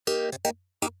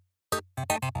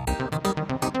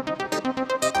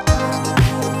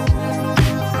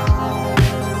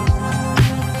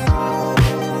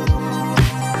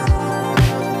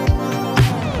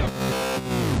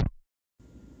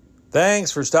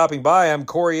Thanks for stopping by. I'm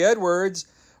Cory Edwards,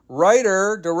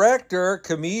 writer, director,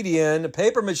 comedian,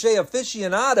 papier-mâché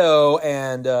aficionado,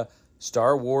 and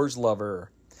Star Wars lover.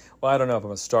 Well, I don't know if I'm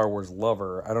a Star Wars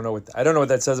lover. I don't know what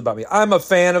that says about me. I'm a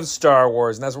fan of Star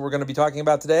Wars, and that's what we're going to be talking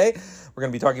about today. We're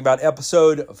going to be talking about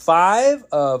episode 5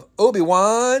 of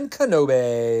Obi-Wan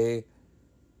Kenobi.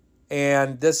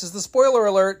 And this is the spoiler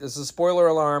alert. This is a spoiler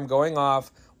alarm going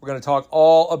off. We're going to talk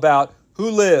all about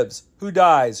who lives, who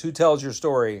dies, who tells your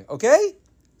story, okay?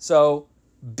 So,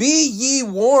 be ye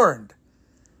warned,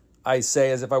 I say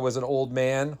as if I was an old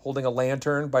man holding a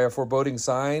lantern by a foreboding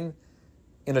sign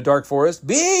in a dark forest.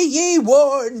 Be ye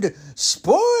warned,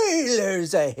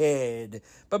 spoilers ahead.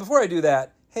 But before I do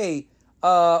that, hey,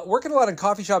 working a lot in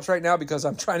coffee shops right now because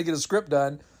I'm trying to get a script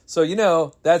done.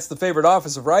 So, that's the favorite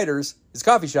office of writers, is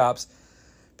coffee shops.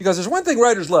 Because there's one thing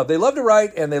writers love. They love to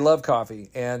write and they love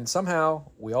coffee. And somehow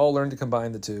we all learn to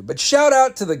combine the two. But shout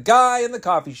out to the guy in the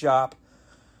coffee shop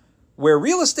where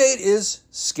real estate is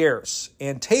scarce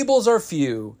and tables are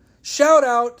few. Shout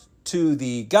out to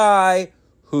the guy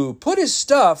who put his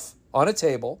stuff on a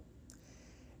table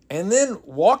and then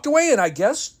walked away and I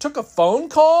guess took a phone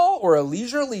call or a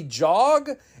leisurely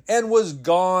jog and was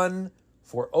gone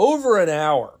for over an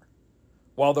hour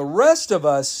while the rest of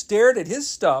us stared at his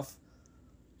stuff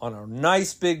on a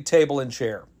nice big table and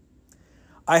chair.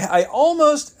 I'm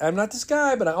not this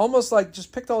guy, but I almost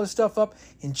just picked all his stuff up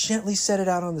and gently set it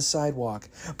out on the sidewalk.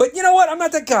 But you know what? I'm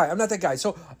not that guy.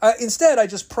 So instead, I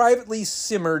just privately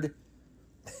simmered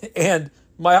and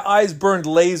my eyes burned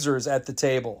lasers at the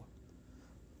table.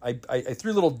 I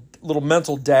threw little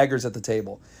mental daggers at the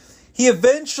table. He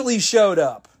eventually showed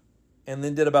up and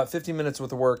then did about 15 minutes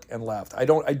worth of work and left. I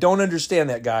don't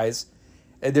understand that, guys.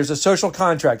 There's a social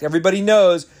contract. Everybody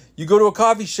knows you go to a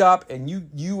coffee shop and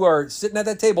you are sitting at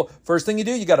that table. First thing you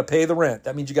do, you got to pay the rent.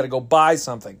 That means you got to go buy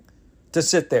something to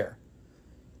sit there.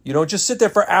 You don't just sit there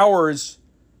for hours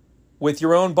with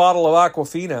your own bottle of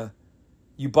Aquafina.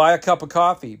 You buy a cup of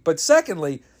coffee. But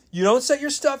secondly, you don't set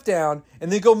your stuff down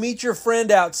and then go meet your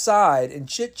friend outside and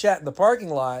chit-chat in the parking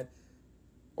lot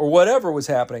or whatever was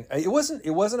happening. It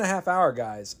wasn't a half hour,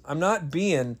 guys. I'm not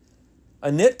being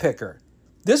a nitpicker.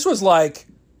 This was like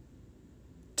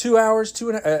 2 hours,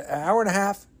 an hour and a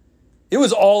half. It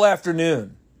was all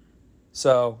afternoon.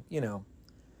 So,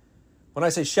 when I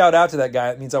say shout out to that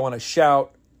guy, it means I want to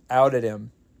shout out at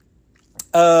him.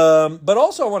 But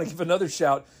also I want to give another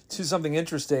shout to something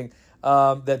interesting,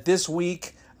 that this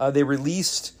week they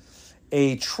released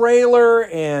a trailer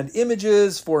and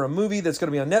images for a movie that's going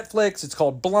to be on Netflix. It's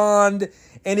called Blonde,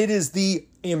 and it is the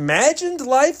imagined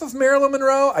life of Marilyn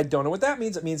Monroe. I don't know what that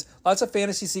means. It means lots of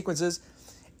fantasy sequences.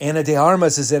 Ana de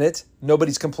Armas is in it.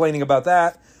 Nobody's complaining about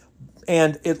that.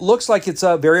 And it looks like it's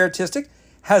very artistic.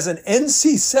 Has an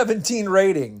NC-17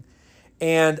 rating.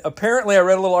 And apparently I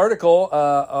read a little article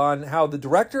on how the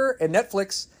director and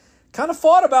Netflix kind of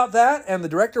fought about that, and the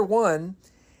director won.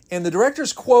 And the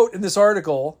director's quote in this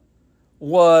article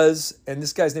was, and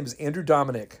this guy's name is Andrew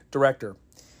Dominic, director.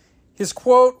 His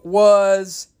quote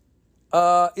was,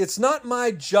 it's not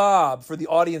my job for the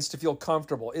audience to feel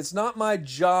comfortable. It's not my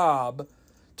job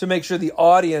to make sure the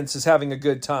audience is having a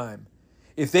good time.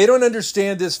 If they don't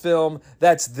understand this film,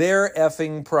 that's their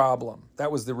effing problem.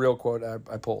 That was the real quote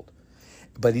I pulled.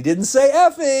 But he didn't say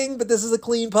effing, but this is a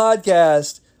clean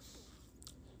podcast.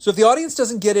 So if the audience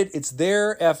doesn't get it, it's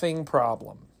their effing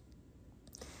problem.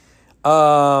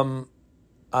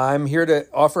 I'm here to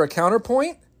offer a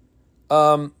counterpoint.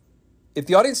 If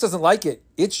the audience doesn't like it,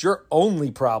 it's your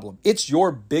only problem. It's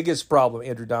your biggest problem,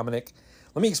 Andrew Dominic.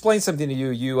 Let me explain something to you,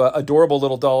 you adorable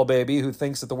little doll baby who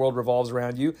thinks that the world revolves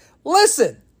around you.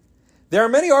 Listen, there are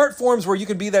many art forms where you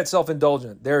can be that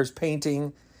self-indulgent. There's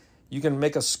painting. You can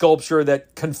make a sculpture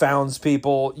that confounds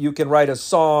people. You can write a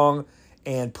song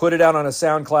and put it out on a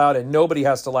SoundCloud and nobody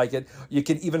has to like it. You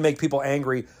can even make people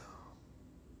angry.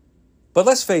 But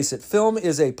let's face it, film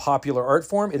is a popular art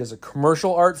form. It is a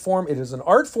commercial art form. It is an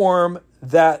art form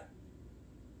that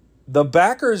the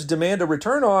backers demand a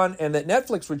return on and that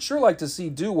Netflix would sure like to see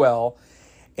do well.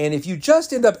 And if you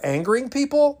just end up angering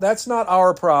people, that's not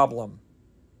our problem,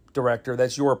 director.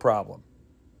 That's your problem.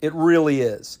 It really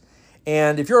is.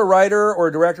 And if you're a writer or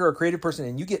a director or a creative person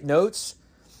and you get notes,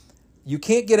 you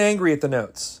can't get angry at the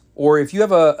notes. Or if you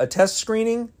have a test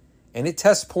screening and it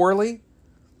tests poorly,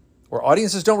 or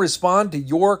audiences don't respond to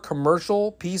your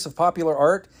commercial piece of popular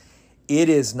art, it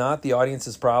is not the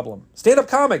audience's problem. Stand-up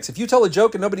comics, if you tell a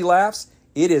joke and nobody laughs,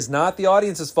 It is not the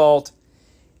audience's fault.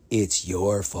 It's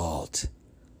your fault.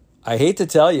 I hate to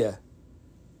tell you,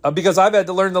 because I've had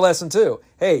to learn the lesson too.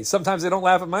 Hey, sometimes they don't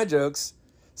laugh at my jokes.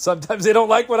 Sometimes they don't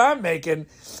like what I'm making.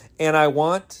 And I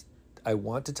want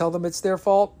to tell them it's their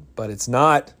fault, but it's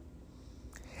not.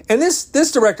 And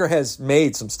this director has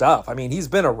made some stuff. I mean, he's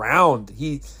been around.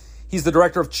 He's the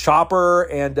director of Chopper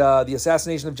and The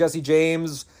Assassination of Jesse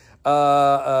James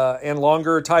and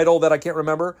longer title that I can't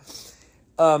remember.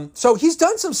 So he's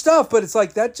done some stuff, but it's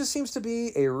like that just seems to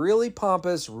be a really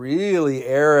pompous, really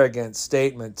arrogant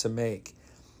statement to make.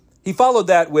 He followed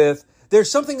that with, there's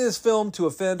something in this film to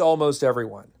offend almost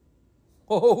everyone.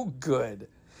 Oh, good.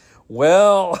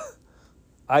 Well,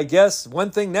 I guess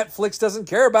one thing Netflix doesn't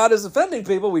care about is offending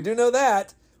people. We do know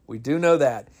that. We do know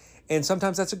that. And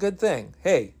sometimes that's a good thing.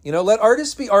 Hey, let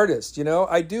artists be artists.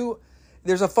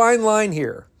 There's a fine line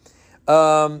here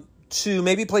to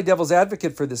maybe play devil's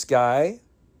advocate for this guy,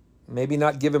 maybe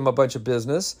not give him a bunch of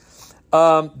business.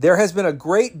 There has been a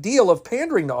great deal of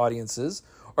pandering to audiences,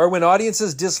 or when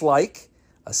audiences dislike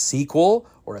a sequel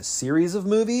or a series of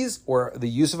movies or the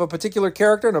use of a particular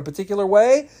character in a particular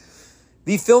way,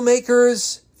 the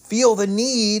filmmakers feel the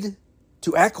need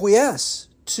to acquiesce,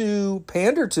 to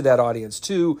pander to that audience,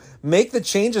 to make the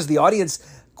changes the audience,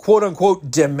 quote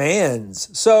unquote,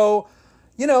 demands. So,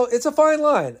 it's a fine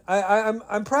line.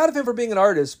 I'm proud of him for being an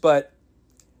artist, but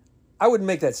I wouldn't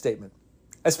make that statement,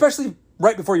 especially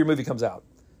right before your movie comes out.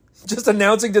 Just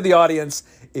announcing to the audience,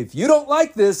 if you don't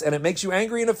like this and it makes you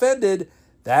angry and offended,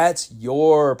 that's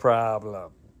your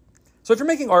problem. So if you're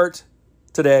making art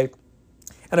today,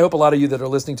 and I hope a lot of you that are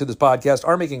listening to this podcast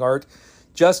are making art,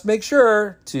 just make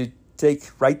sure to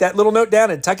write that little note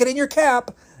down and tuck it in your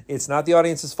cap. It's not the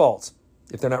audience's fault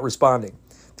if they're not responding.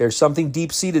 There's something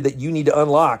deep-seated that you need to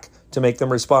unlock to make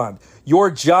them respond. Your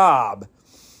job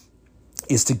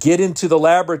is to get into the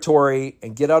laboratory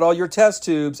and get out all your test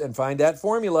tubes and find that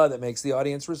formula that makes the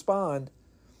audience respond.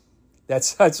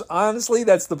 That's honestly,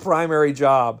 that's the primary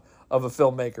job of a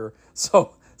filmmaker.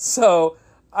 So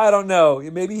I don't know.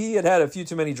 Maybe he had a few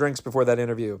too many drinks before that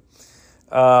interview.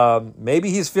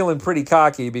 Maybe he's feeling pretty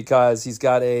cocky because he's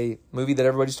got a movie that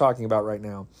everybody's talking about right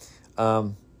now.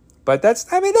 But that's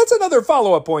another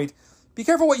follow-up point. Be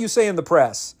careful what you say in the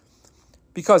press,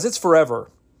 because it's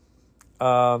forever.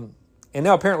 And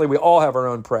now apparently we all have our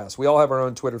own press. We all have our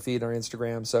own Twitter feed, our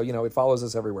Instagram. So, it follows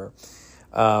us everywhere.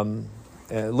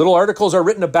 Little articles are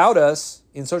written about us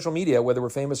in social media, whether we're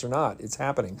famous or not. It's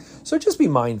happening. So just be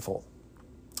mindful.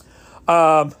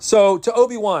 So to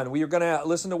Obi-Wan, we are going to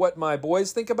listen to what my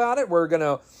boys think about it. We're going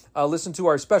to listen to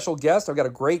our special guest. I've got a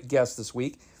great guest this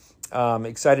week.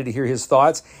 Excited to hear his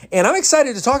thoughts. And I'm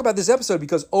excited to talk about this episode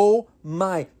because, oh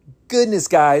my goodness,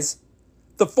 guys,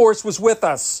 the Force was with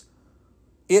us.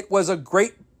 It was a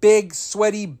great, big,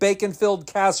 sweaty, bacon-filled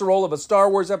casserole of a Star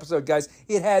Wars episode, guys.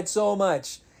 It had so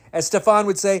much. As Stefan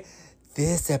would say,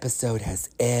 this episode has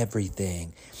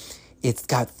everything. It's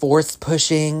got Force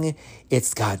pushing.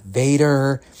 It's got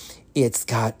Vader. It's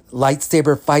got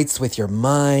lightsaber fights with your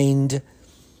mind.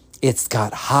 It's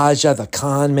got Haja, the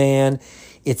con man.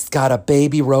 It's got a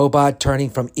baby robot turning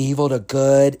from evil to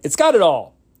good. It's got it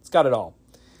all. It's got it all.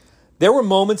 There were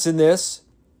moments in this,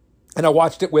 and I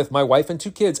watched it with my wife and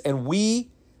 2 kids, and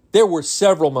there were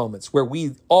several moments where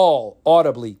we all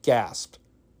audibly gasped.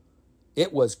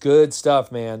 It was good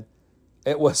stuff, man.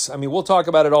 It was, we'll talk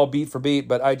about it all beat for beat,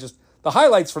 but the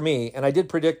highlights for me, and I did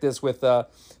predict this with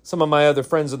some of my other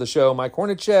friends of the show, Mike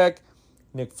Hornacek,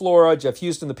 Nick Flora, Jeff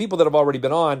Houston, the people that have already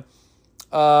been on.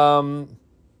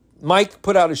 Mike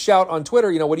put out a shout on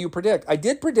Twitter, what do you predict? I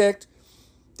did predict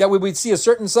that we would see a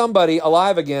certain somebody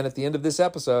alive again at the end of this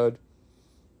episode.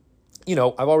 I've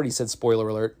already said spoiler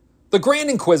alert. The Grand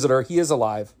Inquisitor, he is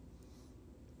alive.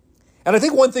 And I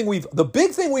think the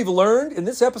big thing we've learned in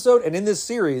this episode and in this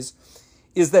series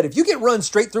is that if you get run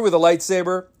straight through with a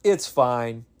lightsaber, it's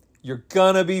fine. You're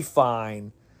gonna be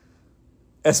fine.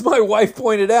 As my wife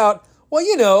pointed out,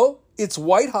 well, it's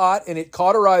white hot and it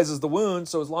cauterizes the wound,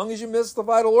 so as long as you miss the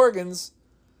vital organs,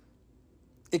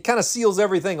 it kind of seals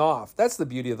everything off. That's the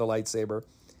beauty of the lightsaber.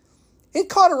 It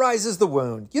cauterizes the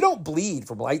wound. You don't bleed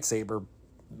from lightsaber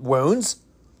wounds.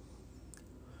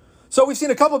 So we've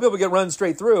seen a couple of people get run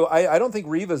straight through. I don't think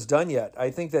Reva's done yet. I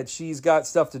think that she's got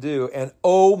stuff to do. And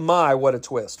oh my, what a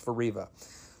twist for Reva.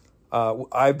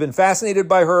 I've been fascinated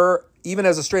by her, even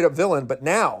as a straight-up villain. But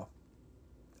now,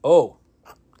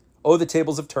 the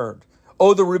tables have turned.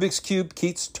 Oh, the Rubik's Cube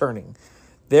keeps turning.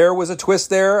 There was a twist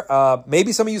there.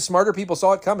 Maybe some of you smarter people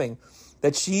saw it coming,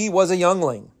 that she was a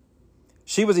youngling.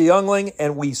 She was a youngling,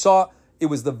 and we saw it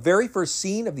was the very first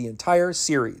scene of the entire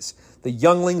series. The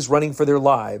younglings running for their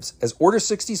lives as Order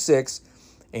 66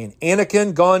 and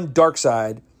Anakin gone dark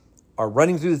side are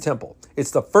running through the temple.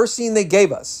 It's the first scene they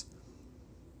gave us.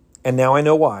 And now I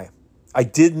know why. I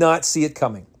did not see it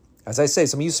coming. As I say,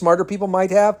 some of you smarter people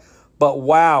might have, but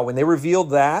wow, when they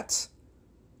revealed that,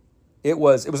 it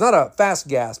was not a fast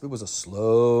gasp, it was a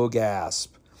slow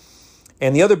gasp.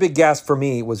 And the other big gasp for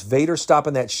me was Vader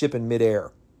stopping that ship in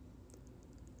midair.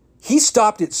 He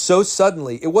stopped it so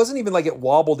suddenly, it wasn't even like it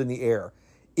wobbled in the air.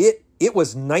 It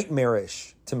was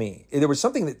nightmarish to me. There was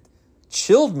something that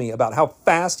chilled me about how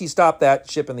fast he stopped that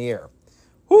ship in the air.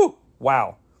 Whew,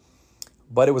 wow.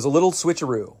 But it was a little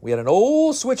switcheroo. We had an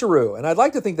old switcheroo. And I'd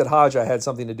like to think that Haja had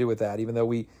something to do with that, even though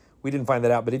we didn't find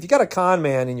that out. But if you got a con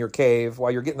man in your cave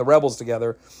while you're getting the rebels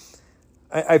together,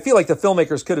 I feel like the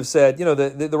filmmakers could have said,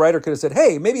 the writer could have said,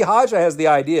 hey, maybe Haja has the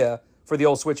idea for the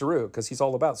old switcheroo, because he's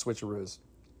all about switcheroos.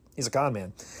 He's a con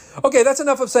man. Okay, that's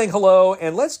enough of saying hello,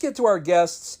 and let's get to our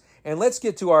guests, and let's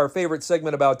get to our favorite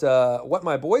segment about what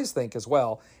my boys think as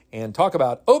well, and talk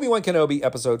about Obi-Wan Kenobi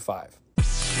Episode 5.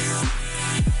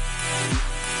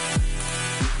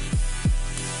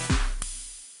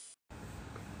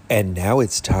 And now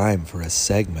it's time for a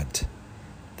segment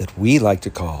that we like to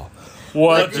call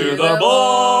What Do the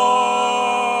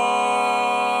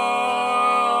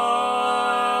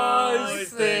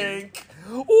Boys Think?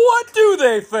 What do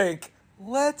they think?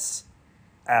 Let's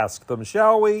ask them,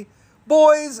 shall we?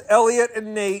 Boys, Elliot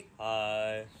and Nate.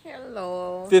 Hi.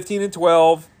 Hello. 15 and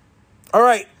 12. All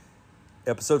right.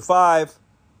 Episode 5.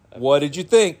 What did you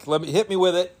think? Hit me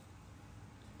with it.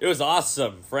 It was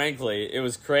awesome, frankly. It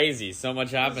was crazy. So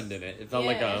much happened in it. It felt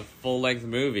like a full-length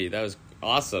movie. That was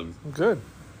awesome. Good.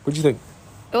 What'd you think?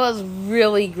 It was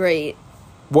really great.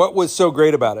 What was so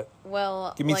great about it?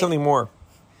 Well, Give me something more.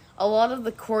 A lot of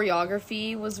the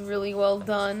choreography was really well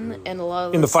done, and a lot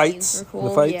of In the scenes fights? were cool. In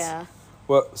the fights? Yeah.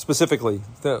 What specifically?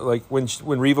 Like when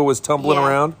Reva was tumbling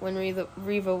around? When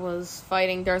Reva was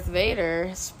fighting Darth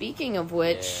Vader. Speaking of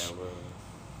which,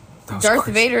 Darth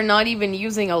Vader not even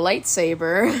using a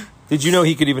lightsaber. Did you know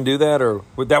he could even do that, or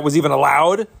that was even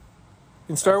allowed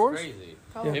in Star Wars? Crazy.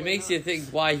 It makes you think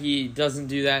why he doesn't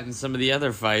do that in some of the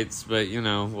other fights, but,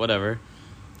 whatever.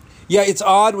 Yeah, it's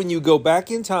odd when you go back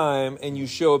in time and you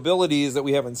show abilities that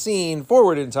we haven't seen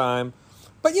forward in time.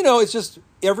 But, it's just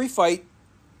every fight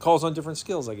calls on different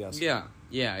skills, I guess. Yeah.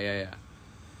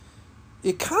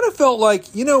 It kind of felt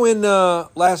like, in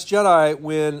Last Jedi,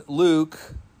 when Luke,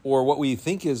 or what we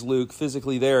think is Luke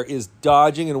physically there, is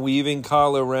dodging and weaving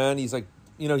Kylo Ren. He's like,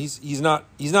 he's not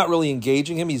really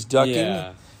engaging him. He's ducking.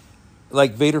 Yeah.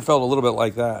 Like Vader felt a little bit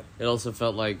like that. It also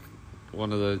felt like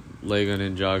one of the Lego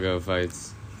Ninjago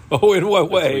fights. Oh, in what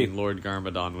way? Between Lord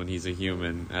Garmadon when he's a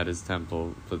human at his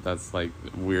temple. But that's like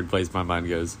a weird place my mind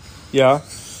goes. Yeah.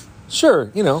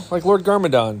 Sure, like Lord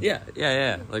Garmadon. Yeah.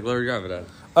 Like Lord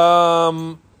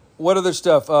Garmadon. What other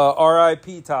stuff?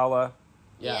 R.I.P. Tala.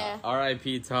 Yeah.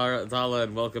 R.I.P. Tala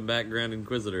and welcome back, Grand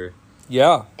Inquisitor.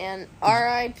 Yeah. And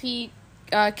R.I.P.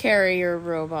 Carrier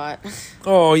robot.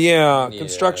 Oh, yeah.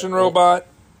 Construction robot.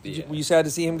 Yeah. Were you sad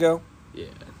to see him go? Yeah.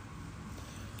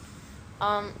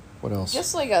 What else?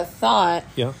 Just like a thought.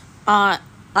 Yeah.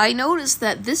 I noticed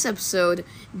that this episode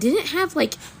didn't have,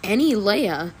 any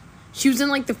Leia. She was in,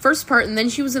 the first part, and then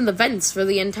she was in the vents for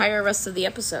the entire rest of the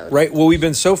episode. Right. Well, we've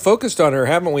been so focused on her,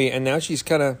 haven't we? And now she's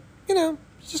kind of,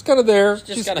 she's just kind of there.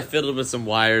 She's kind of fiddled with some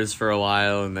wires for a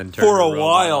while and then turned For her a robot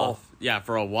while. off. Yeah,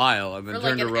 for a while, and then For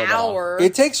turned her an robot hour. off.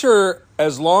 It takes her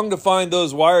as long to find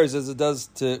those wires as it does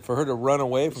for her to run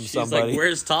away from She's somebody. like,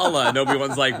 where's Tala? And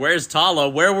Obi-Wan's like, where's Tala?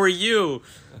 Where were you?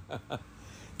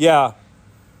 Yeah.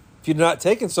 If you'd not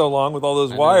taken so long with all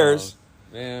those wires.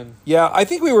 Man. Yeah, I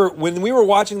think when we were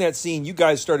watching that scene, you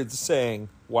guys started saying,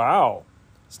 wow,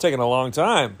 it's taking a long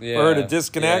time for her to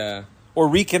disconnect or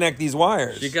reconnect these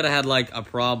wires. She could have had, a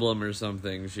problem or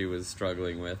something she was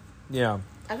struggling with. Yeah.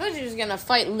 I thought she was going to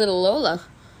fight little Lola.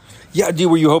 Yeah,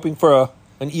 were you hoping for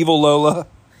an evil Lola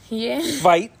Yeah.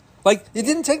 fight? It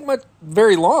didn't take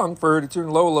very long for her to turn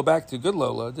Lola back to good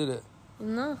Lola, did it?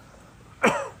 No.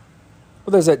 Well,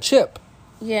 there's that chip.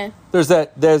 Yeah. There's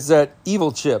that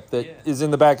evil chip that is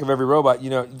in the back of every robot.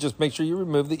 Just make sure you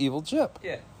remove the evil chip.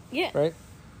 Yeah. Right?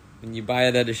 When you buy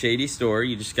it at a shady store,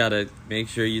 you just gotta make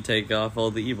sure you take off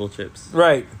all the evil chips.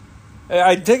 Right.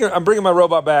 I'm bringing my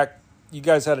robot back. You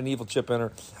guys had an evil chip in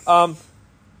her.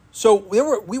 So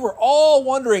we were all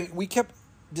wondering. We kept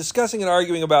discussing and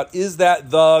arguing about, is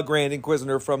that the Grand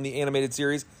Inquisitor from the animated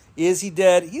series? Is he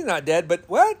dead? He's not dead, but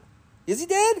what? Is he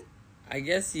dead? I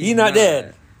guess he's not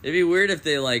dead. It'd be weird if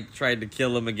they tried to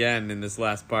kill him again in this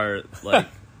last part.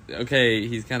 Okay,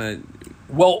 he's kind of.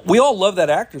 Well, we all love that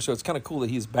actor, so it's kind of cool that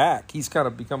he's back. He's kind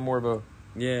of become more of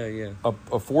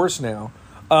a force now.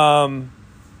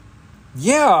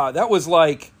 Yeah, that was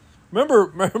like,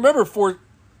 remember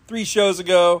 3 shows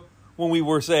ago when we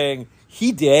were saying,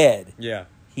 he dead. Yeah.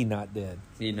 He not dead.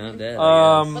 He not dead,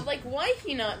 I guess. But, like, why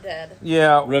he not dead?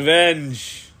 Yeah.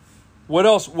 Revenge. What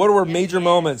else? What were major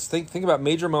moments? Think about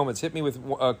major moments. Hit me with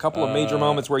a couple of major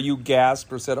moments where you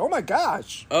gasped or said, "Oh my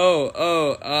gosh!" Anakin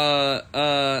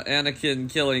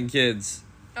killing kids.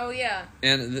 Oh, yeah.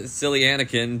 And silly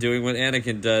Anakin doing what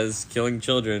Anakin does, killing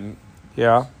children.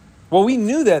 Yeah. Well, we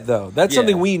knew that though. That's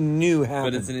something we knew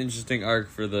happened. But it's an interesting arc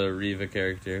for the Reva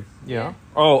character. Yeah.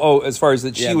 Oh, as far as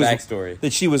that she was backstory.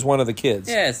 That she was one of the kids.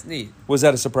 Yeah, it's neat. Was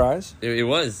that a surprise? It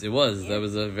was. That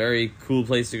was a very cool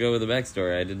place to go with the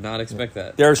backstory. I did not expect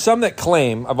that. There are some that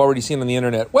claim, I've already seen on the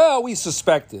internet, well, we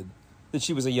suspected that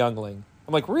she was a youngling.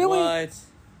 I'm like, really?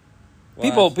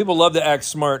 What? People love to act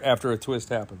smart after a twist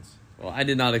happens. Well, I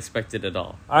did not expect it at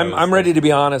all. I'm ready to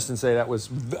be honest and say that was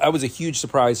a huge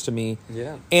surprise to me.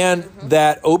 Yeah. And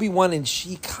that Obi-Wan and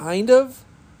she kind of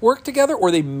work together, or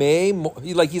they may,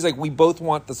 he's like, we both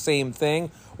want the same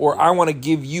thing, or I want to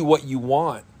give you what you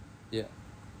want. Yeah.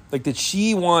 Like that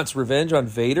she wants revenge on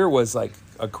Vader was like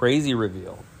a crazy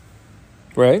reveal.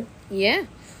 Right? Yeah.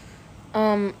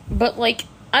 But, like,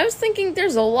 I was thinking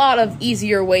there's a lot of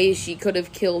easier ways she could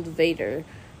have killed Vader.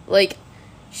 Like,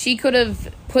 she could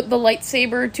have put the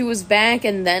lightsaber to his back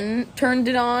and then turned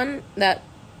it on. That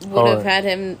would have had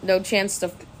him no chance to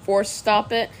force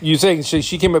stop it. You saying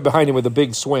she came up behind him with a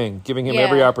big swing, giving him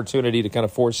every opportunity to kind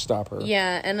of force stop her.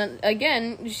 Yeah, and then,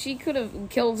 again, she could have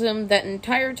killed him that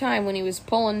entire time when he was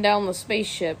pulling down the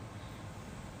spaceship.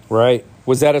 Right.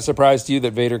 Was that a surprise to you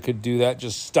that Vader could do that?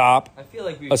 Just stop I feel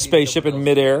like a spaceship in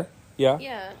midair? Yeah?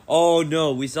 Yeah. Oh,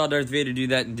 no. We saw Darth Vader do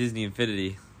that in Disney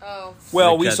Infinity. Oh.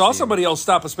 Well, we saw somebody else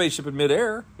stop a spaceship in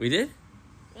midair. We did?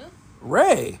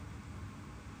 Rey.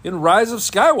 In Rise of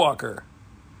Skywalker.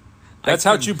 That's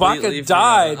how Chewbacca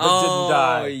died, but didn't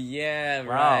die. Oh, yeah, right.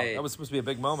 Wow, that was supposed to be a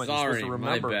big moment. You're Sorry, supposed to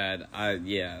remember. my bad.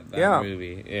 That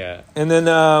movie, yeah. And then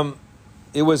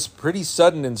it was pretty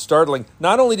sudden and startling.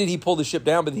 Not only did he pull the ship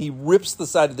down, but he rips the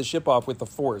side of the ship off with the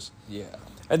Force. Yeah.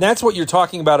 And that's what you're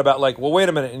talking about like, well, wait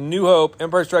a minute. In New Hope,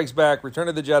 Empire Strikes Back, Return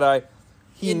of the Jedi,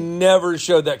 he never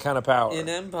showed that kind of power. In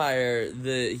Empire,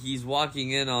 he's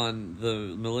walking in on the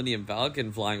Millennium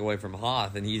Falcon flying away from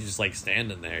Hoth, and he's just like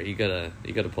standing there. He could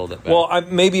have pulled it back. Well,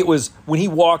 maybe it was when he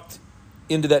walked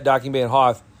into that docking bay in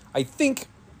Hoth. I think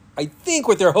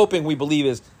what they're hoping we believe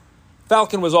is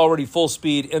Falcon was already full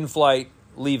speed in flight,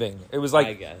 leaving. It was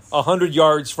like 100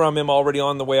 yards from him, already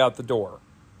on the way out the door.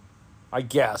 I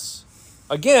guess.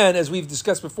 Again, as we've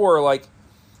discussed before, like.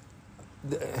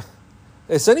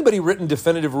 Has anybody written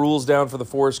definitive rules down for the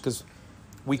Force? Because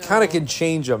we kind of can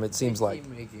change them, it seems like.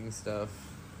 Keep making stuff.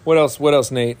 What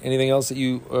else, Nate? Anything else that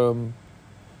you...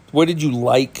 what did you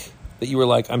like that you were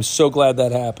like, I'm so glad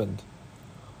that happened?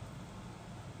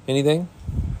 Anything?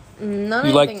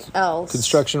 Nothing else.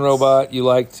 Construction Robot. You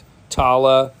liked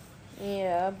Tala.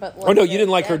 Yeah, but... Oh, no, you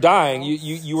didn't like her dying.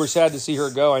 You were sad to see her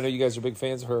go. I know you guys are big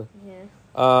fans of her.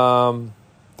 Yeah.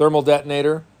 Thermal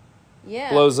detonator.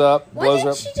 Yeah. Blows up. Why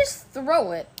didn't she just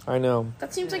throw it? I know.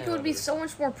 That seems like it would be so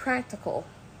much more practical.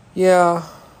 Yeah.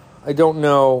 I don't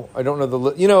know.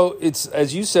 It's,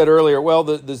 as you said earlier, well,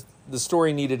 the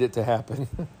story needed it to happen.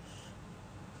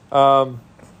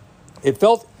 It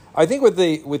felt, I think with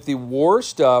the war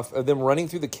stuff of them running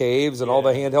through the caves and all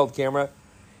the handheld camera,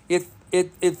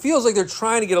 it feels like they're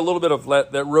trying to get a little bit of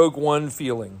that Rogue One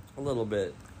feeling. A little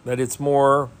bit. That it's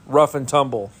more rough and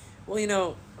tumble.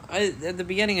 Well, at the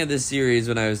beginning of this series,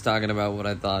 when I was talking about what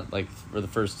I thought, like, for the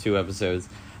first 2 episodes,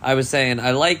 I was saying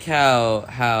I like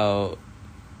how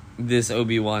this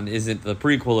Obi-Wan isn't the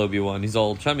prequel Obi-Wan. He's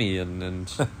all chummy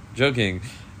and joking,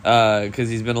 because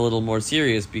he's been a little more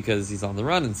serious because he's on the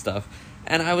run and stuff.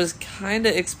 And I was kind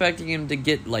of expecting him to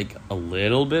get, like, a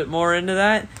little bit more into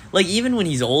that. Like, even when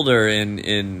he's older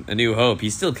in A New Hope,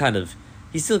 he's still kind of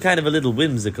a little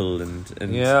whimsical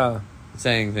and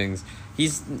saying things.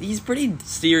 He's pretty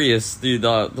serious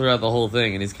throughout the whole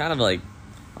thing, and he's kind of like,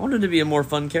 I want him to be a more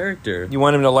fun character. You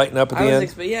want him to lighten up at the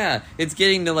end? It's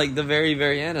getting to like the very,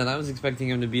 very end, and I was expecting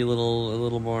him to be a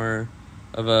little more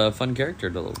of a fun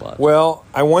character to watch. Well,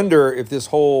 I wonder if this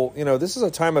whole, this is a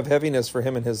time of heaviness for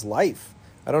him in his life.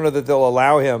 I don't know that they'll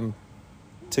allow him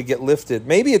to get lifted.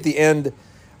 Maybe at the end,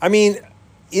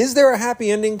 is there a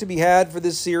happy ending to be had for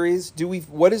this series?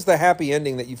 What is the happy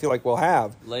ending that you feel like we'll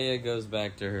have? Leia goes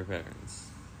back to her parents.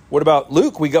 What about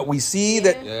Luke? We see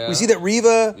that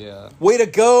Reva. Yeah. Way to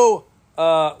go.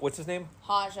 What's his name?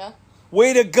 Haja.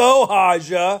 Way to go,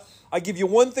 Haja. I give you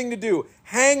one thing to do.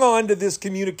 Hang on to this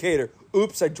communicator.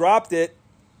 Oops, I dropped it.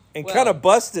 and kind of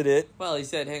busted it. Well, he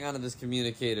said, "Hang on to this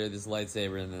communicator, this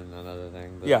lightsaber, and then another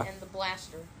thing." But... Yeah, and the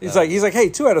blaster. He's like, hey,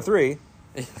 2 out of 3.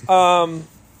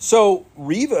 So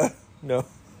Reva knows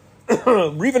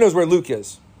where Luke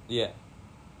is. Yeah,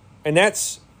 and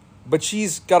but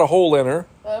she's got a hole in her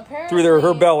through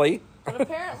her belly. But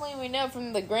apparently, we know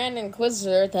from the Grand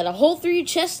Inquisitor that a hole through your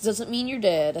chest doesn't mean you're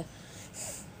dead.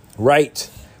 Right.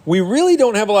 We really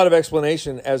don't have a lot of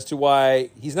explanation as to why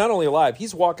he's not only alive,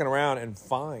 he's walking around and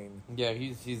fine. Yeah,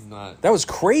 he's not. That was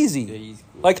crazy. Yeah, he's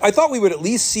cool. Like, I thought we would at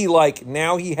least see, like,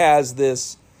 now he has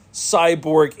this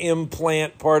cyborg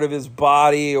implant part of his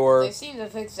body, or... They seem to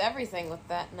fix everything with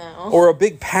that now. Or a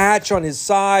big patch on his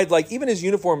side. Like, even his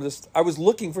uniform, I was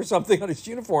looking for something on his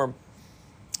uniform.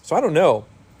 So I don't know.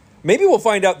 Maybe we'll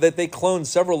find out that they cloned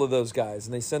several of those guys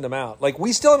and they send them out. Like,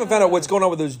 we still haven't found out what's going on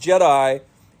with those Jedi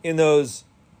in those,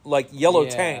 like, yellow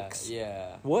tanks.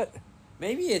 Yeah. What?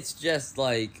 Maybe it's just,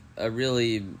 like, a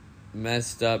really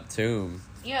messed up tomb.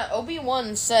 Yeah,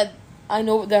 Obi-Wan said, I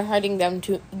know what they're hiding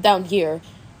down here.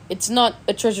 It's not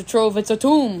a treasure trove, it's a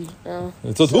tomb.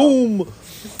 It's a tomb.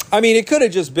 I mean, it could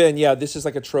have just been, this is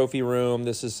like a trophy room.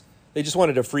 They just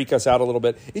wanted to freak us out a little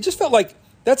bit. It just felt like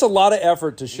that's a lot of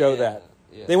effort to show that.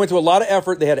 Yeah. They went to a lot of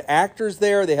effort. They had actors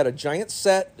there. They had a giant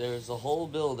set. There's a whole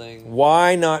building.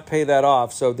 Why not pay that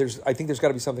off? So I think there's got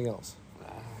to be something else.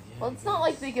 Well, it's not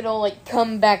like they could all, like,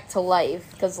 come back to life,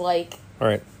 because, like... All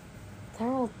right. They're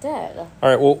all dead. All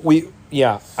right, well,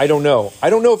 I don't know. I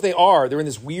don't know if they are. They're in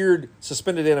this weird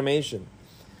suspended animation.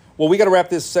 Well, we got to wrap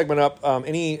this segment up.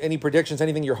 Any predictions,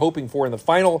 anything you're hoping for in the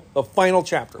final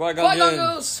chapter? Qui-Gon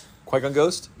Ghost! Qui-Gon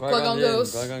Ghost? Qui-Gon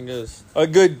Ghost. Qui-Gon Ghost. A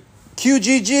good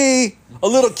QGG. A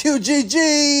little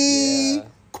QGG. Yeah.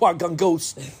 Qui-Gon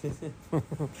Ghost.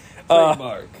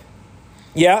 Trademark.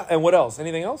 Yeah, and what else?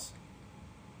 Anything else?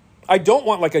 I don't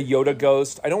want like a Yoda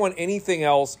ghost. I don't want anything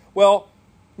else. Well,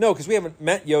 no, because we haven't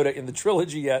met Yoda in the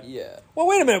trilogy yet. Yeah. Well,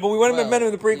 wait a minute, but we met him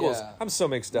in the prequels. Yeah. I'm so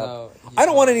mixed up. No, I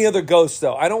don't want any other ghosts,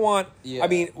 though. I don't want... Yeah. I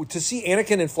mean, to see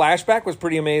Anakin in flashback was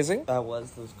pretty amazing. That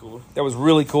was cool. That was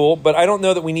really cool, but I don't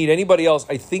know that we need anybody else.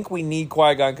 I think we need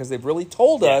Qui-Gon because they've really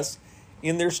told us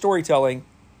in their storytelling,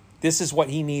 this is what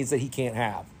he needs that he can't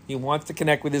have. He wants to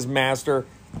connect with his master,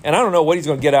 and I don't know what he's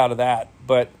going to get out of that,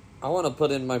 but... I want to put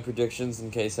in my predictions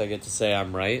in case I get to say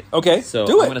I'm right. Okay, so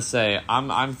do it. I'm going to say,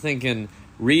 I'm thinking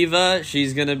Reva,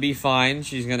 she's going to be fine.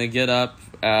 She's going to get up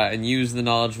and use the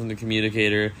knowledge from the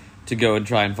communicator to go and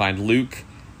try and find Luke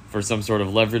for some sort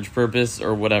of leverage purpose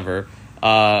or whatever.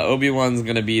 Obi-Wan's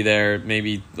going to be there,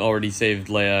 maybe already saved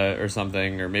Leia or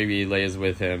something, or maybe Leia's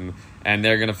with him, and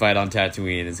they're going to fight on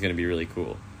Tatooine. It's going to be really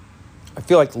cool. I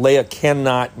feel like Leia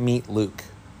cannot meet Luke.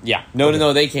 Yeah.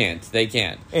 No, they can't. They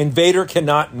can't. And Vader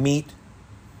cannot meet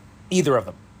either of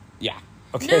them. Yeah.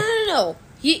 Okay. No.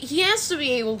 He has to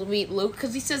be able to meet Luke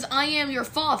because he says, I am your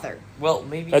father. Well,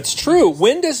 maybe... That's true.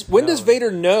 When does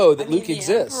Vader know that Luke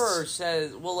exists? The Emperor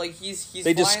says... Well, like, he's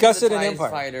they discuss it in TIE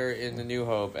Empire. Fighter in The New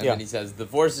Hope, and then he says, the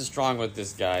Force is strong with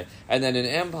this guy. And then in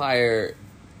Empire,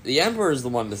 the Emperor is the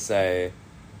one to say...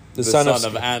 The son of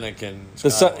Anakin. The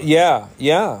son...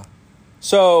 Yeah.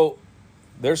 So,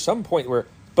 there's some point where...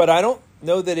 But I don't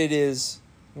know that it is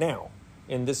now,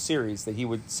 in this series, that he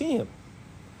would see him.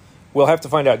 We'll have to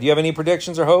find out. Do you have any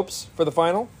predictions or hopes for the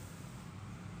final?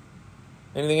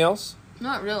 Anything else?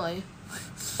 Not really.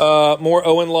 More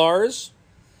Owen Lars?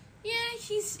 Yeah,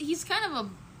 he's kind of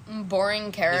a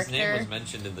boring character. His name was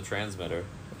mentioned in the transmitter.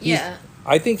 Yeah.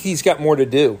 I think he's got more to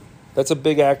do. That's a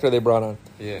big actor they brought on.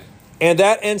 Yeah. And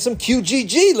some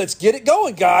QGG. Let's get it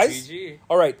going, guys. QGG.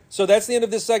 All right, so that's the end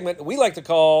of this segment we like to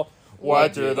call...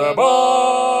 What do the boys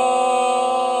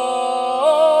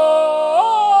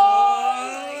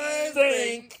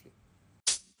think?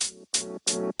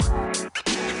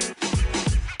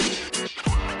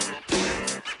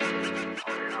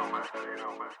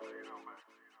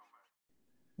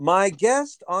 My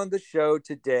guest on the show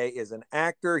today is an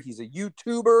actor. He's a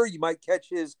YouTuber. You might catch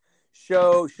his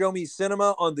show, Show Me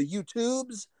Cinema, on the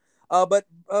YouTubes. But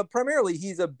primarily,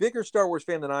 he's a bigger Star Wars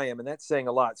fan than I am, and that's saying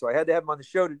a lot. So I had to have him on the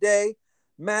show today.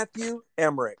 Matthew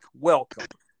Emerick, welcome.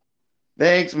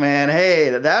 Thanks, man. Hey,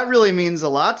 that really means a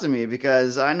lot to me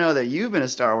because I know that you've been a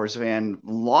Star Wars fan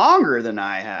longer than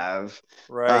I have.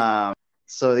 Right.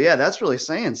 So, yeah, that's really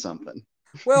saying something.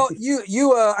 Well,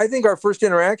 you I think our first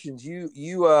interactions,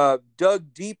 you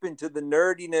dug deep into the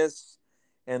nerdiness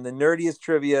and the nerdiest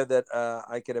trivia that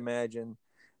I could imagine.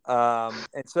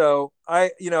 And so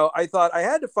I thought I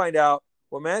had to find out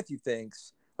what Matthew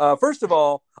thinks. First of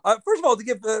all, to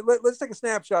give let's take a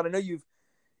snapshot. I know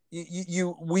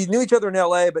we knew each other in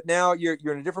LA, but now you're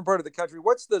in a different part of the country.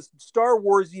 What's the Star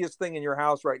Warsiest thing in your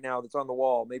house right now that's on the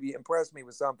wall? Maybe impress me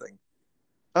with something.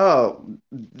 Oh,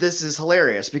 this is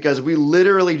hilarious because we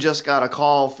literally just got a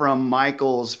call from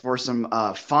Michael's for some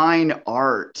fine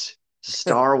art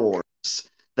Star Wars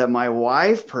that my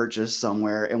wife purchased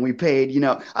somewhere, and we paid.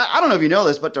 I don't know if you know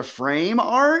this, but to frame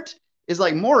art is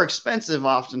like more expensive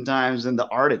oftentimes than the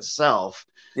art itself.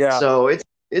 Yeah. So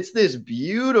it's this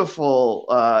beautiful.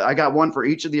 I got one for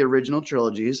each of the original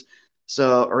trilogies.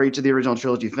 So, or each of the original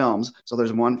trilogy films. So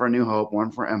there's one for A New Hope,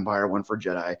 one for Empire, one for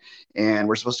Jedi, and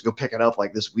we're supposed to go pick it up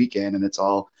like this weekend, and it's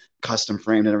all custom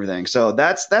framed and everything. So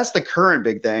that's the current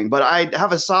big thing. But I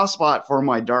have a soft spot for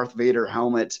my Darth Vader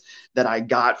helmet that I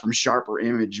got from Sharper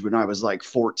Image when I was like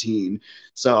 14.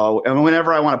 So, and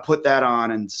whenever I want to put that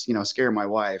on and scare my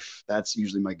wife, that's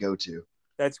usually my go-to.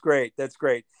 That's great. That's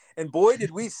great. And boy,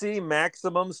 did we see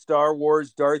maximum Star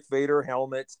Wars Darth Vader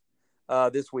helmets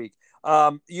this week.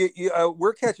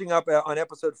 We're catching up on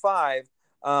episode 5.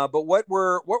 But what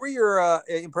were your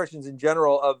impressions in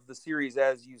general of the series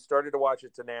as you started to watch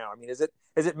it to now? I mean, has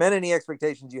it met any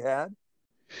expectations you had?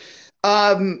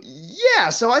 Yeah,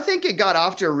 so I think it got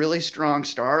off to a really strong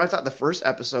start. I thought the first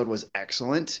episode was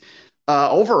excellent.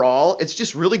 Overall, it's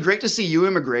just really great to see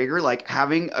Ewan McGregor like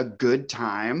having a good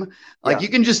time. Like you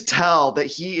can just tell that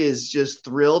he is just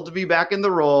thrilled to be back in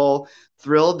the role,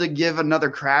 thrilled to give another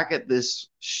crack at this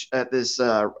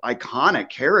iconic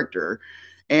character.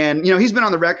 And he's been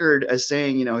on the record as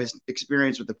saying, his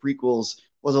experience with the prequels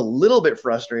was a little bit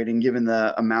frustrating given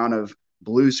the amount of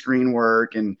blue screen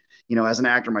work. And as an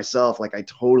actor myself, like I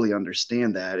totally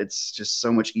understand that. It's just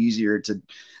so much easier to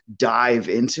dive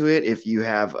into it if you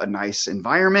have a nice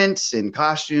environment and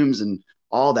costumes and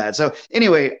all that. So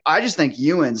anyway, I just think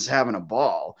Ewan's having a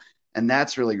ball, and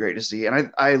that's really great to see.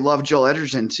 And I love Joel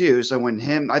Edgerton too. So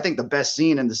I think the best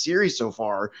scene in the series so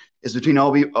far is between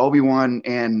Obi-Wan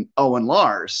and Owen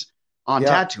Lars on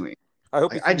Tatooine. I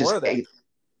hope you see more of that.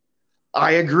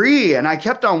 I agree. And I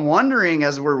kept on wondering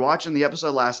as we're watching the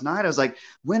episode last night, I was like,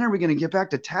 when are we going to get back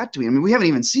to Tatooine? I mean, we haven't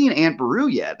even seen Aunt Beru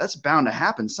yet. That's bound to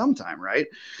happen sometime, right?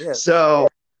 Yes. So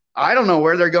I don't know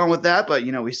where they're going with that, but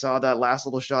we saw that last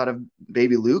little shot of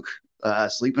baby Luke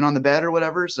sleeping on the bed or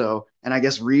whatever. So, and I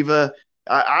guess Reva,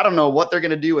 I don't know what they're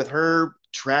going to do with her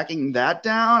tracking that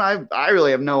down. I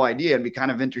really have no idea. I'd be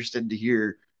kind of interested to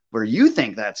hear where you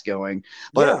think that's going.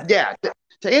 But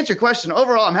to answer your question,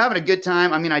 overall, I'm having a good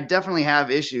time. I mean, I definitely have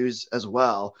issues as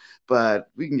well, but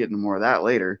we can get into more of that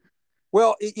later.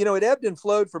 Well, it ebbed and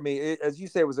flowed for me. As you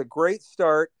say, it was a great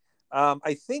start.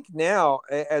 I think now,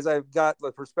 as I've got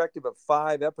the perspective of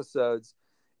 5 episodes,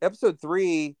 episode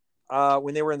 3,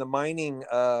 when they were in the mining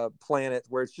planet,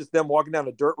 where it's just them walking down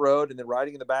a dirt road and then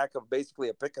riding in the back of basically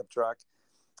a pickup truck.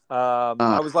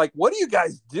 I was like, what are you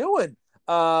guys doing?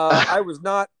 I was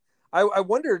not. I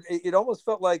wondered, it almost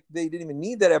felt like they didn't even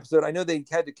need that episode. I know they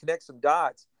had to connect some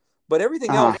dots, but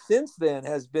everything else since then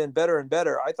has been better and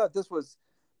better. I thought this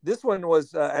one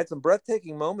was had some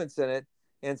breathtaking moments in it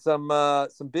and some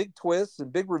big twists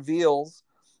and big reveals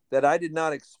that I did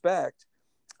not expect.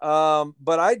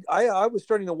 But I was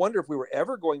starting to wonder if we were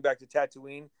ever going back to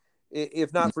Tatooine,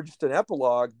 if not for just an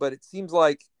epilogue. But it seems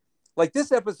like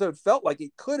this episode felt like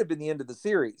it could have been the end of the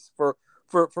series.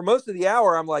 For most of the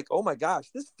hour, I'm like, oh my gosh,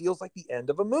 this feels like the end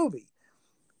of a movie.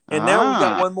 And now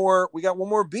we got one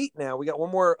more beat now. We got one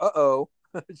more,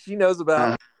 she knows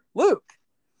about Luke.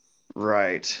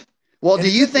 Right. Well,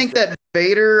 do you think that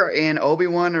Vader and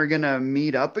Obi-Wan are going to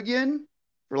meet up again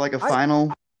for like a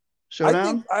final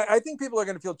showdown? I think people are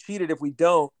going to feel cheated if we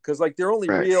don't, because like their only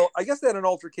real, I guess they had an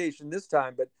altercation this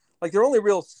time, but like their only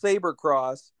real saber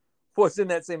cross was in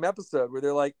that same episode where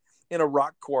they're like in a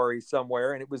rock quarry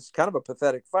somewhere, and it was kind of a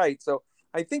pathetic fight. So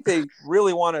I think they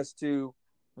really want us to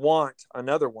want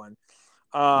another one.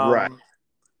 Right.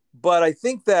 But I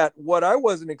think that what I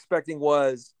wasn't expecting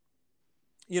was,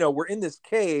 we're in this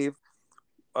cave,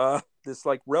 this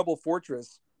like rebel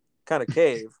fortress kind of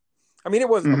cave. I mean, it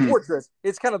wasn't a fortress.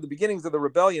 It's kind of the beginnings of the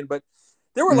rebellion, but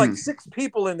there were like 6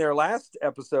 people in there last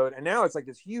episode, and now it's like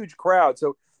this huge crowd.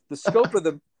 So the scope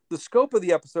of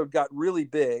the episode got really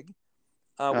big.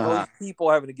 With all these people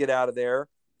having to get out of there.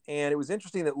 And it was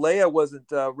interesting that Leia wasn't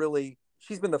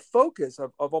she's been the focus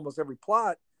of almost every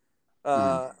plot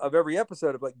of every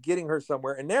episode of like getting her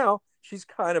somewhere. And now she's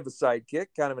kind of a sidekick,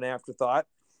 kind of an afterthought.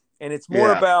 And it's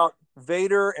more about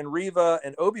Vader and Reva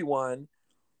and Obi-Wan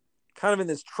kind of in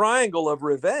this triangle of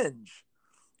revenge.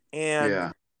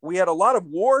 And we had a lot of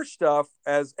war stuff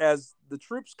as the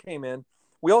troops came in.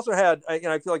 We also had, I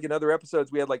feel like in other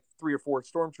episodes, we had like 3 or 4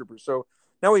 stormtroopers. So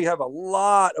now we have a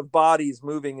lot of bodies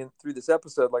moving in through this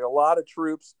episode, like a lot of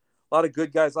troops, a lot of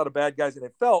good guys, a lot of bad guys, and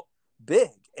it felt big.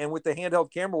 And with the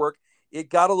handheld camera work, it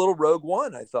got a little Rogue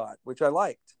One, I thought, which I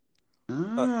liked.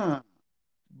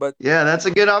 But yeah, that's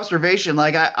a good observation.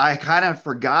 Like I kind of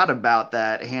forgot about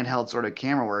that handheld sort of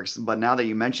camera works, but now that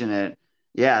you mention it,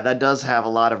 yeah, that does have a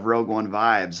lot of Rogue One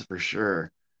vibes for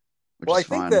sure, which well, is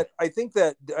fun. I think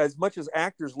that as much as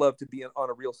actors love to be on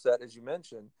a real set, as you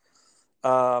mentioned,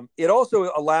 it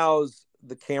also allows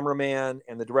the cameraman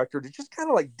and the director to just kind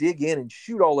of like dig in and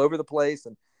shoot all over the place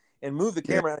and move the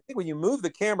camera. Yeah. I think when you move the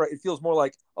camera, it feels more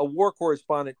like a war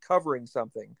correspondent covering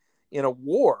something in a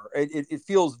war. It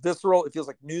feels visceral. It feels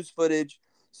like news footage.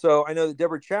 So I know that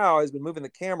Deborah Chow has been moving the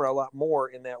camera a lot more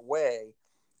in that way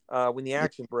when the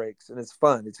action breaks, and it's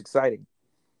fun. It's exciting.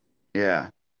 Yeah.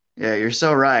 Yeah, you're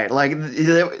so right. Like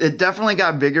it definitely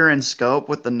got bigger in scope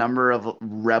with the number of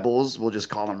rebels. We'll just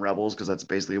call them rebels because that's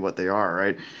basically what they are,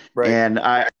 right? Right. And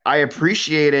I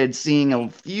appreciated seeing a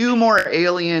few more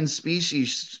alien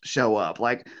species show up.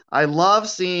 Like I love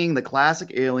seeing the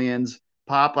classic aliens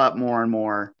pop up more and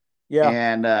more. Yeah.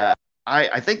 And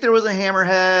I think there was a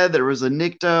hammerhead, there was a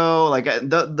Nikto. Like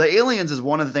the aliens is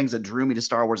one of the things that drew me to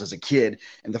Star Wars as a kid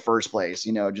in the first place.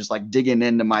 You know, just like digging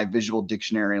into my visual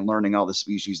dictionary and learning all the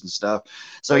species and stuff.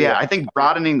 So yeah, I think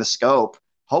broadening the scope,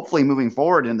 hopefully moving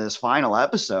forward in this final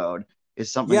episode, is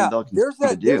something that they'll continue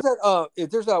to do.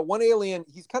 There's that one alien.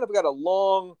 He's kind of got a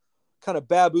long, kind of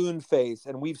baboon face,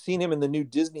 and we've seen him in the new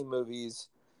Disney movies.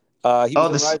 He was in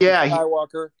Rise of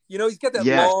Skywalker. He's got that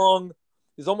long.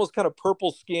 He's almost kind of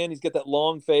purple skin. He's got that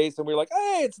long face, and we're like,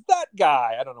 "Hey, it's that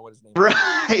guy." I don't know what his name is.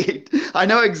 Right. I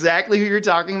know exactly who you're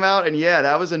talking about, and yeah,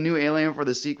 that was a new alien for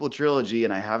the sequel trilogy,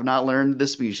 and I have not learned the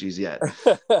species yet.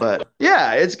 But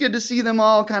yeah, it's good to see them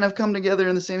all kind of come together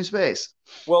in the same space.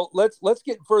 Well, let's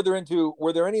get further into.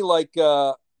 Were there any like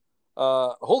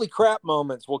holy crap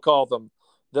moments? We'll call them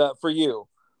for you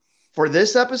for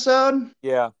this episode.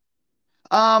 Yeah.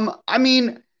 I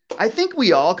mean, I think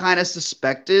we all kind of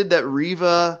suspected that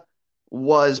Reva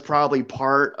was probably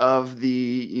part of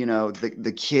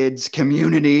the kids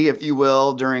community, if you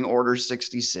will, during Order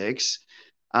 66.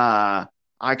 I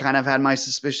kind of had my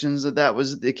suspicions that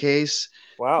was the case.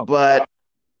 Wow. But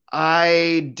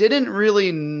I didn't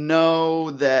really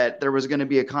know that there was going to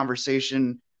be a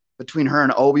conversation between her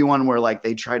and Obi-Wan where like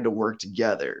they tried to work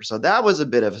together. So that was a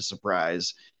bit of a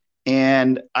surprise.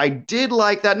 And I did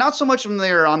like that, not so much when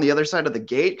they were on the other side of the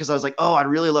gate, because I was like, oh, I'd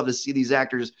really love to see these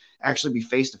actors actually be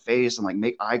face to face and like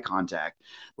make eye contact.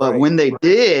 But when they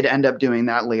did end up doing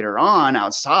that later on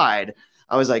outside,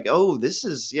 I was like, oh, this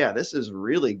is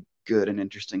really good and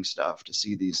interesting stuff to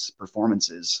see these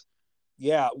performances.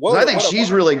 Yeah. I think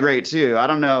she's really great too. I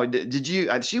don't know. Did you?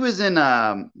 She was in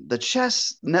the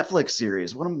chess Netflix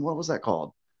series. What was that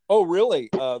called? Oh, really?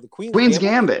 The Queen's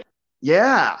Gambit.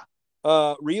 Yeah.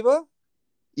 Reva?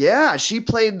 Yeah, she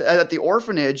played at the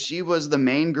orphanage. She was the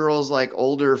main girl's like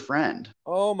older friend.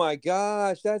 Oh my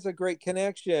gosh, that's a great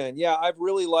connection. Yeah, I've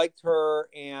really liked her,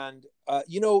 and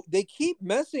they keep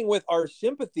messing with our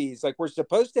sympathies. Like we're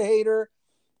supposed to hate her,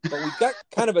 but we've got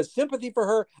kind of a sympathy for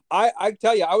her. I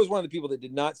tell you, I was one of the people that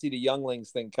did not see the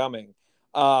younglings thing coming.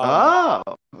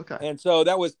 Okay. And so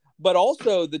that was, but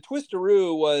also the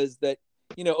twisteroo was that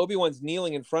Obi-Wan's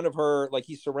kneeling in front of her, like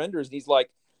he surrenders, and he's like,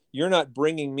 "You're not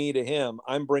bringing me to him.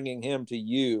 I'm bringing him to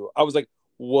you." I was like,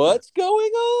 what's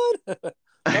going on?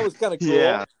 That was kind of cool.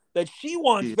 Yeah. That she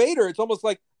wants Vader. It's almost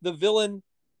like the villain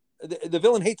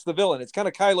hates the villain. It's kind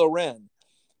of Kylo Ren.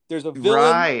 There's a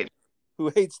villain who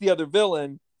hates the other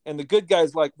villain, and the good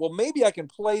guy's like, well, maybe I can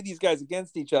play these guys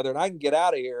against each other and I can get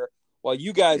out of here while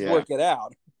you guys work it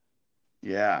out.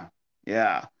 Yeah.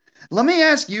 Yeah. Let me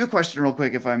ask you a question real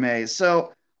quick, if I may.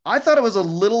 So I thought it was a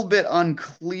little bit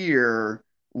unclear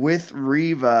with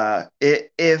Reva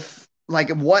if like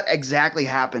what exactly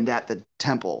happened at the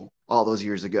temple all those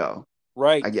years ago.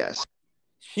 Right. I guess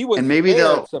she was, and maybe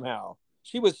somehow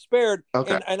she was spared.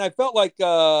 Okay. And I felt like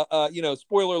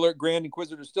spoiler alert, Grand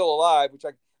Inquisitor's still alive, which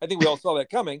I think we all saw that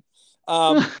coming.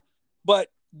 But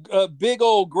big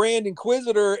old Grand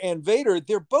Inquisitor and Vader,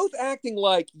 they're both acting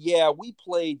like, yeah, we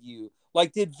played you.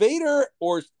 Like, did Vader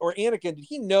or Anakin, did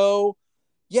he know?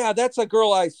 Yeah, that's a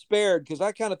girl I spared because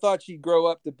I kind of thought she'd grow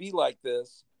up to be like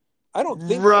this. I don't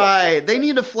think so. They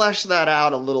need to flesh that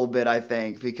out a little bit, I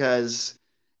think, because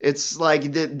it's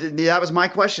like that was my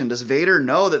question. Does Vader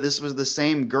know that this was the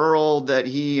same girl that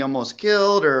he almost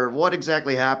killed, or what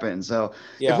exactly happened? So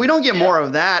if we don't get more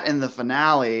of that in the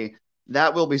finale,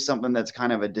 that will be something that's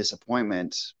kind of a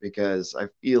disappointment because I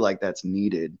feel like that's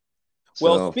needed.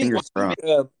 Well,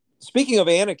 speaking of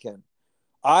Anakin,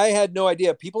 I had no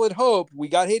idea. People had hoped we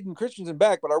got Hayden Christensen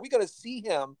back, but are we going to see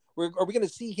him? Are we going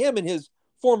to see him in his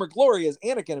former glory as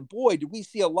Anakin? And boy, did we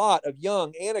see a lot of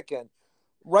young Anakin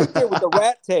right there with the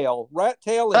rat tail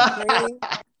and training.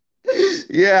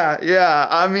 Yeah.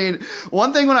 I mean,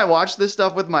 one thing when I watch this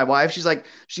stuff with my wife, she's like,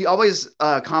 she always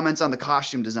comments on the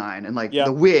costume design and like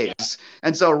the wigs.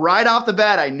 And so right off the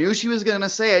bat, I knew she was going to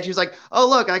say it. She was like, oh,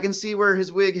 look, I can see where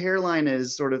his wig hairline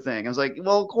is, sort of thing. I was like,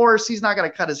 well, of course, he's not going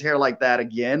to cut his hair like that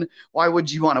again. Why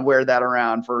would you want to wear that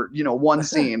around for, one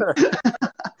scene?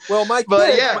 Well,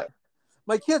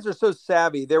 my kids are so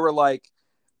savvy. They were like,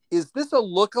 is this a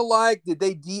look-alike? Did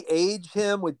they de-age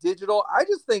him with digital? I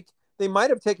just think they might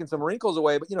have taken some wrinkles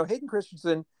away, but Hayden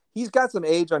Christensen, he's got some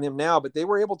age on him now, but they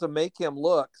were able to make him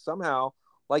look somehow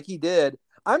like he did.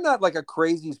 I'm not like a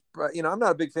crazy, I'm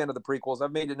not a big fan of the prequels.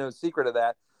 I've made no secret of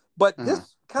that, but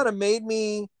this kind of made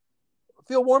me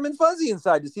feel warm and fuzzy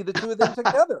inside to see the two of them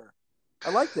together. I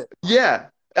liked it. Yeah,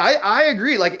 I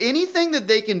agree. Like anything that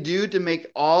they can do to make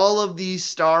all of these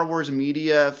Star Wars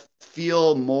media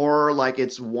feel more like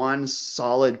it's one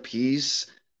solid piece,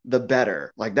 the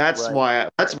better. Like that's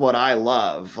what I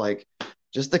love. Like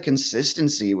just the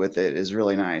consistency with it is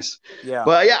really nice. Yeah.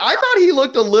 But yeah, I thought he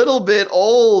looked a little bit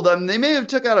old. They may have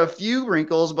took out a few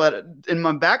wrinkles, but in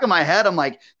my back of my head, I'm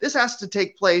like, this has to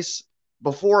take place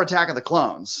before Attack of the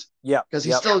Clones. Yeah. Because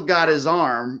he still got his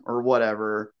arm or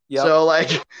whatever. Yep. So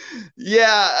like,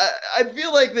 yeah, I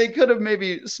feel like they could have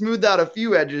maybe smoothed out a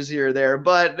few edges here or there,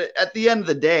 but at the end of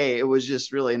the day, it was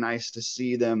just really nice to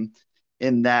see them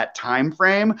in that time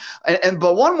frame.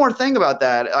 But one more thing about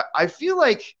that, I feel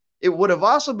like it would have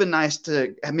also been nice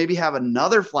to maybe have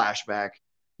another flashback,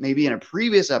 maybe in a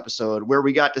previous episode where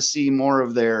we got to see more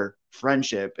of their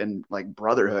friendship and like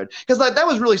brotherhood, because that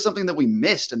was really something that we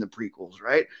missed in the prequels,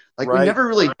 right? Like we never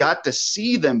really got to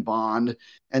see them bond,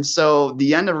 and so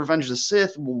the end of Revenge of the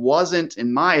Sith wasn't,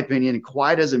 in my opinion,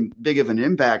 quite as big of an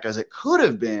impact as it could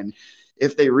have been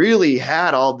if they really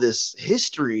had all this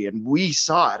history and we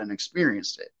saw it and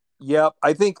experienced it. Yep.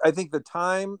 I think the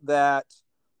time that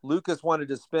Lucas wanted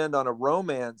to spend on a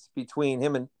romance between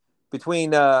Anakin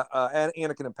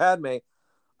and Padme,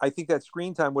 I think that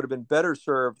screen time would have been better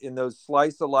served in those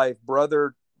slice of life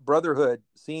brotherhood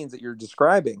scenes that you're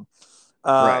describing.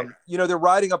 They're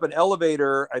riding up an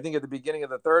elevator, I think at the beginning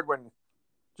of the third one,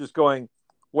 just going,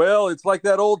 well, it's like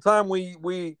that old time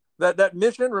that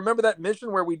mission. Remember that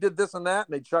mission where we did this and that,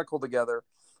 and they chuckle together.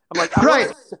 I'm like,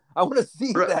 I want to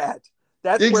see that.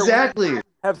 That's exactly where we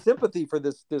have sympathy for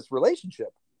this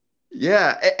relationship.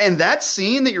 Yeah, and that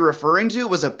scene that you're referring to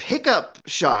was a pickup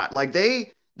shot. Like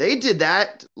they did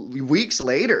that weeks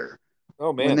later.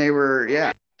 Oh man, when they were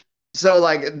So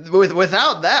like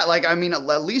without that, like I mean,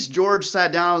 at least George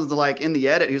sat down like in the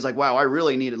edit. He was like, "Wow, I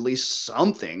really need at least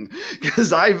something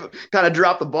because I've kind of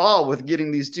dropped the ball with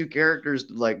getting these two characters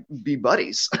to like be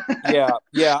buddies."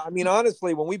 yeah. I mean,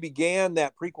 honestly, when we began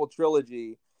that prequel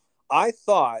trilogy, I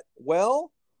thought,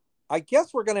 well, I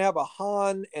guess we're going to have a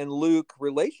Han and Luke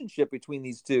relationship between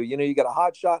these two. You got a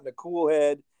hot shot and a cool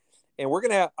head, and we're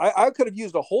going to have. I could have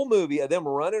used a whole movie of them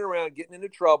running around getting into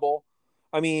trouble.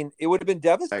 I mean, it would have been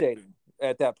devastating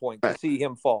at that point to see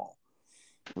him fall.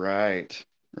 Right.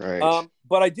 But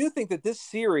I do think that this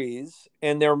series,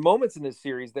 and there are moments in this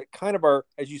series that kind of are,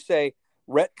 as you say,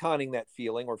 retconning that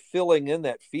feeling or filling in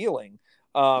that feeling.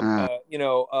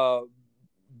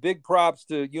 Big props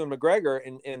to Ewan McGregor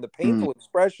and the painful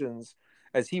expressions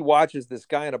as he watches this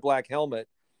guy in a black helmet.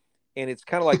 And it's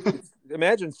kind of like,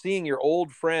 imagine seeing your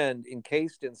old friend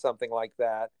encased in something like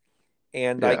that.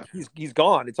 And like he's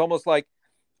gone. It's almost like,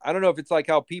 I don't know if it's like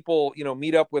how people,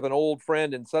 meet up with an old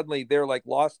friend and suddenly they're like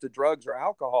lost to drugs or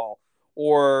alcohol,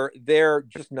 or they're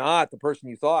just not the person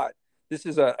you thought. This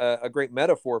is a great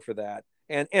metaphor for that.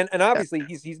 And obviously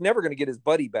he's never going to get his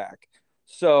buddy back.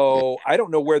 So I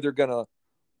don't know where they're going to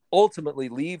ultimately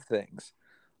leave things.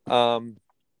 But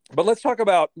let's talk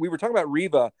about, we were talking about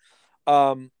Reva,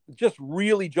 just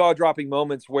really jaw-dropping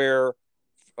moments where,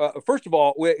 first of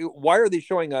all, why are they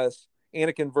showing us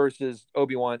Anakin versus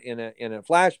Obi-Wan in a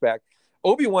flashback?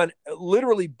 Obi-Wan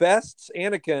literally bests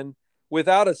Anakin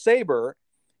without a saber,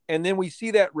 and then we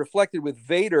see that reflected with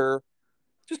Vader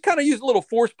just kind of using little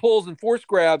force pulls and force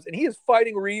grabs, and he is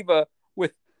fighting Reva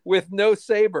with no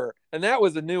saber, and that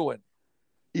was a new one.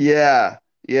 Yeah,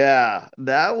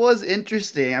 that was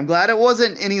interesting. I'm glad it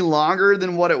wasn't any longer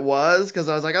than what it was, because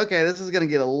I was like, okay, this is going to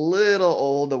get a little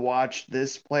old to watch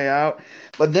this play out.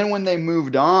 But then when they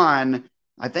moved on,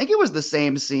 I think it was the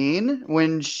same scene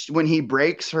when he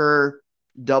breaks her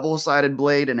double-sided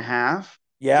blade in half.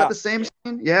 Yeah. Is that the same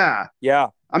scene? Yeah.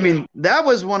 I mean, that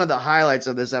was one of the highlights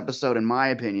of this episode, in my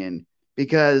opinion,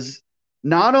 because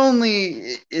not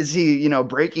only is he,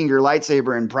 breaking your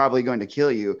lightsaber and probably going to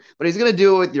kill you, but he's going to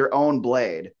do it with your own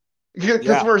blade. Because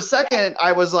Yeah. for a second,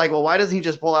 I was like, well, why doesn't he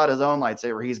just pull out his own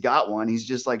lightsaber? He's got one. He's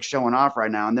just like showing off right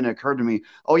now. And then it occurred to me,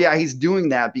 oh, yeah, he's doing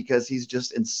that because he's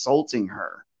just insulting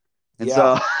her. And Yeah.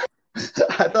 so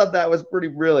I thought that was pretty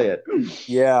brilliant.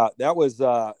 Yeah. That was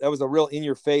a real in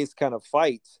your face kind of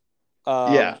fight.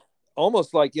 Yeah.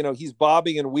 Almost like, he's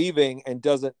bobbing and weaving and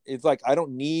it's like, I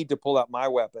don't need to pull out my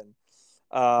weapon.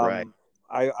 Right.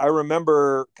 I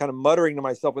remember kind of muttering to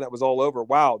myself when that was all over,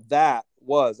 wow, that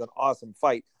was an awesome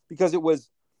fight, because it was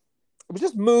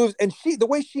just moves, and the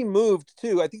way she moved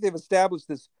too. I think they've established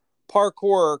this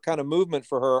parkour kind of movement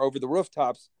for her over the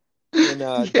rooftops in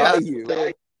Yeah.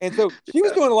 Daiyu. And so she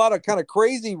was doing a lot of kind of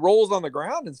crazy rolls on the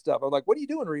ground and stuff. I'm like, what are you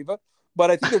doing, Reva?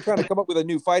 But I think they're trying to come up with a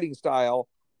new fighting style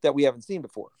that we haven't seen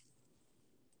before.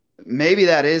 Maybe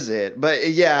that is it. But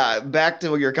yeah, back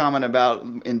to your comment about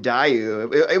in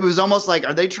Dayu, it was almost like,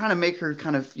 are they trying to make her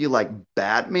kind of feel like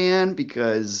Batman?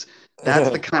 Because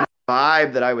that's the kind of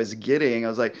vibe that I was getting. I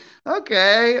was like,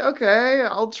 okay,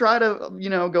 I'll try to,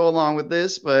 go along with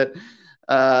this. But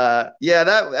yeah,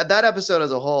 that episode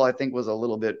as a whole, I think was a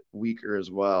little bit weaker as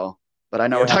well. But I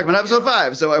know we're Yeah. talking about episode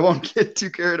 5, so I won't get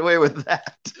too carried away with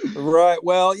that. Right.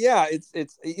 Well, yeah,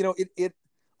 it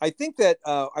I think that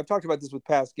I've talked about this with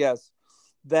past guests,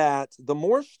 that the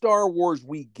more Star Wars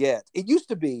we get, it used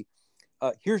to be,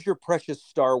 here's your precious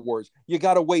Star Wars. You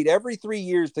got to wait every 3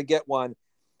 years to get one.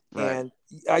 Right. And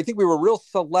I think we were real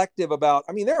selective about,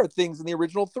 I mean, there are things in the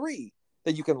original 3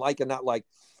 that you can like and not like,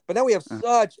 but now we have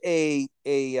such a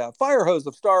fire hose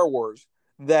of Star Wars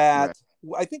that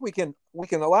I think we can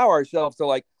allow ourselves to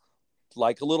like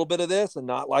a little bit of this and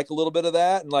not like a little bit of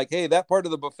that, and like, hey, that part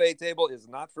of the buffet table is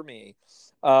not for me.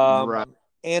 Right.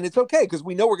 And it's okay, because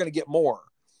we know we're going to get more.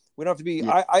 We don't have to be.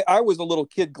 Yeah. I was a little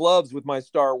kid gloves with my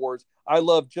Star Wars. I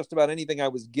loved just about anything I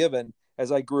was given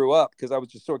as I grew up, because I was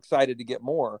just so excited to get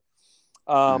more.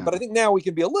 But I think now we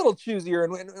can be a little choosier,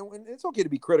 and it's okay to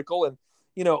be critical, and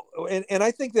and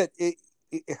I think that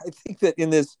I think that in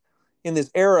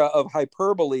this era of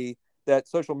hyperbole that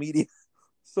social media,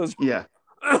 Yeah.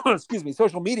 excuse me,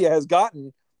 social media has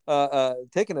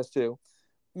taken us to,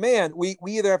 man, we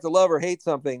either have to love or hate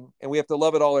something, and we have to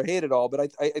love it all or hate it all.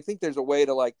 But I think there's a way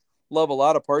to like love a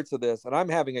lot of parts of this, and I'm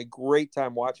having a great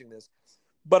time watching this.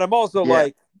 But I'm also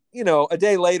like, a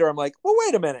day later, I'm like, well,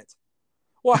 wait a minute.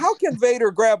 Well, how can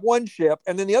Vader grab one ship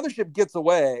and then the other ship gets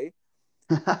away?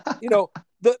 The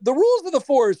rules of the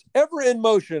Force, ever in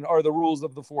motion, are the rules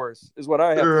of the Force, is what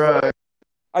I have to say.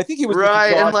 I think he was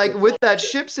Right, and like exhausted. with that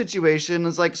ship situation,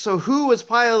 it's like, so who was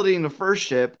piloting the first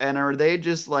ship, and are they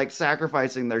just like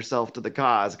sacrificing themselves to the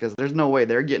cause? Because there's no way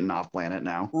they're getting off planet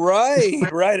now. Right.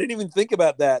 I didn't even think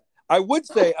about that. I would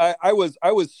say I was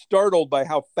startled by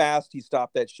how fast he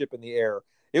stopped that ship in the air.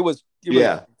 It was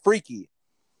freaky,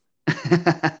 and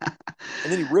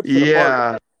then he rips it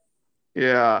apart.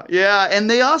 Yeah, yeah, and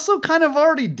they also kind of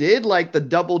already did like the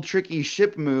double tricky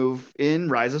ship move in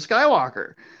Rise of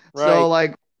Skywalker. So Right.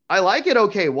 like, I like it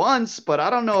okay once, but I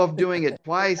don't know if doing it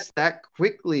twice that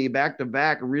quickly back to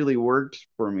back really worked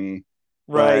for me.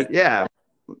 Right. But yeah,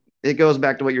 it goes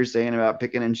back to what you're saying about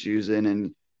picking and choosing.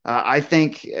 And I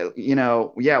think,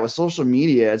 yeah, with social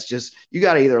media, it's just, you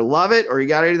got to either love it or you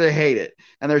got to either hate it.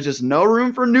 And there's just no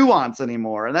room for nuance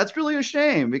anymore. And that's really a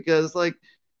shame, because like,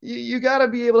 you got to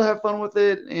be able to have fun with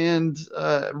it, and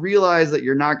realize that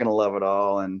you're not going to love it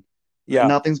all, and Yeah.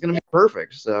 nothing's going to be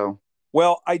perfect. So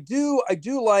Well, I do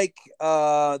like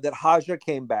that Haja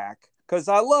came back, because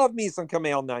I love me some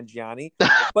Kumail Nanjiani,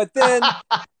 but then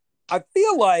I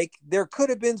feel like there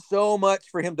could have been so much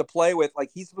for him to play with.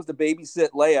 Like, he's supposed to babysit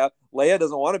Leia. Leia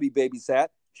doesn't want to be babysat.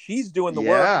 She's doing the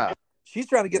work. yeah, She's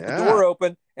trying to get the yeah, door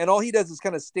open, and all he does is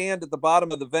kind of stand at the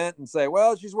bottom of the vent and say,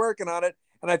 well, she's working on it.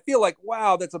 And I feel like,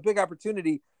 wow, that's a big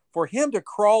opportunity for him to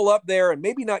crawl up there and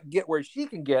maybe not get where she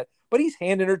can get, but he's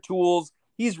handing her tools.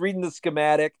 He's reading the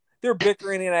schematic. They're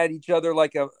bickering at each other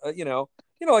like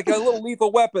like a little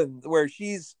lethal weapon, where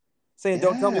she's saying,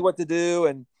 don't tell me yeah. what to do.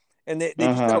 And they just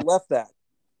kind Uh-huh. of left that.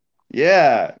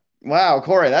 Yeah. Wow,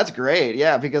 Corey, that's great.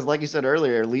 Yeah, because like you said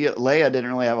earlier, Leia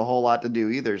didn't really have a whole lot to do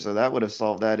either, so that would have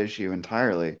solved that issue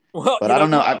entirely. Well, But I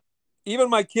don't know. even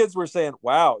my kids were saying,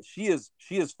 wow, she is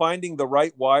finding the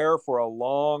right wire for a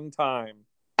long time.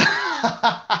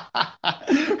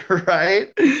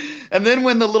 Right? And then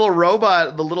when the little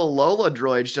robot, the little Lola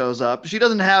droid shows up, she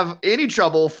doesn't have any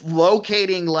trouble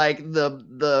locating like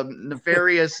the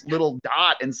nefarious little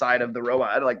dot inside of the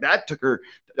robot. Like that took her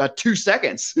 2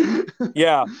 seconds.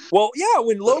 Yeah. Well, yeah,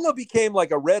 when Lola became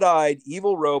like a red-eyed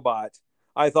evil robot,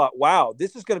 I thought, wow,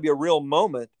 this is going to be a real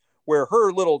moment where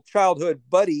her little childhood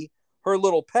buddy, her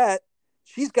little pet,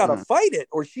 she's got to fight it,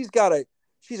 or she's got to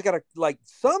like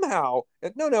somehow.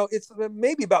 No, it's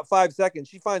maybe about 5 seconds.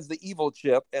 She finds the evil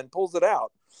chip and pulls it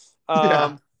out.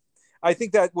 I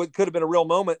think that could have been a real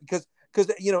moment because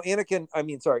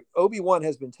Obi-Wan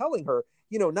has been telling her,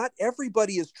 not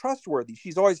everybody is trustworthy.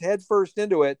 She's always head first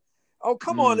into it. Oh,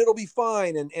 come on, it'll be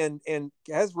fine. And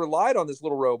has relied on this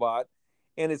little robot.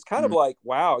 And it's kind of like,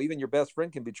 wow, even your best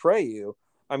friend can betray you.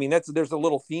 I mean, there's a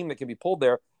little theme that can be pulled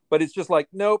there, but it's just like,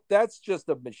 nope, that's just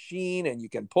a machine and you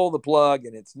can pull the plug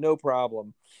and it's no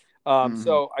problem.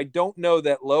 So I don't know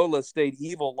that Lola stayed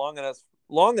evil long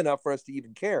enough for us to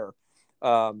even care.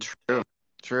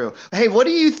 True. Hey, what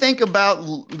do you think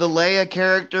about the Leia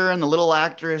character and the little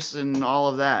actress and all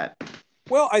of that?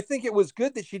 Well, I think it was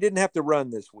good that she didn't have to run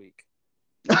this week.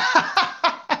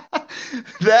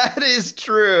 That is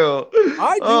true.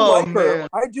 I do like her.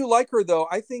 I do like her, though.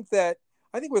 I think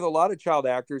with a lot of child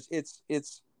actors,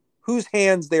 it's whose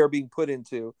hands they are being put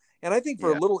into. And I think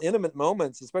for little intimate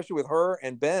moments, especially with her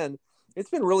and Ben,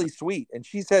 it's been really sweet. And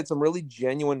she's had some really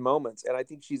genuine moments. And I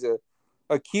think she's a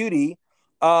cutie.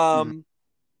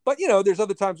 But there's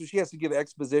other times where she has to give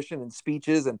exposition and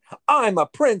speeches, and I'm a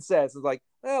princess. It's like,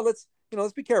 let's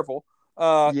be careful.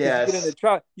 Yes.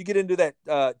 You get into that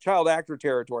child actor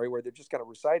territory where they're just kind of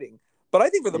reciting. But I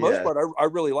think for the most part, I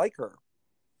really like her.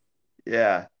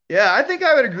 Yeah, I think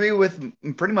I would agree with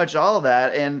pretty much all of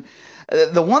that. And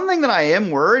the one thing that I am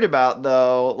worried about,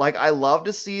 though, like I love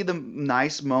to see the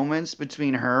nice moments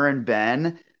between her and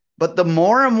Ben, but the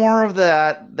more and more of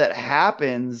that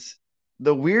happens,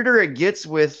 the weirder it gets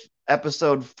with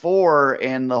episode 4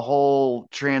 and the whole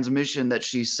transmission that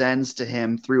she sends to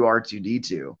him through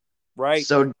R2-D2. Right.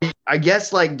 So I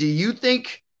guess, like, do you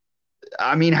think,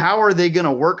 I mean, how are they going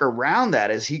to work around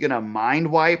that? Is he going to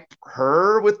mind wipe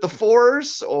her with the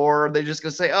Force, or are they just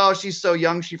going to say, oh, she's so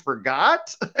young she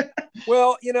forgot?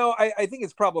 Well, I think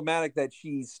it's problematic that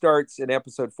she starts in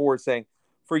episode 4 saying,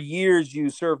 for years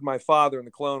you served my father in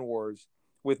the Clone Wars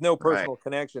with no personal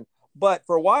connection. But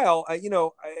for a while,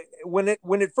 when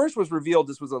it first was revealed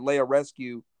this was a Leia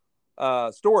rescue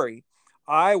story,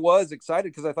 I was excited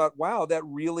because I thought, wow, that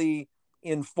really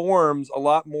informs a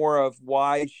lot more of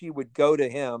why she would go to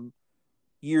him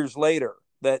years later.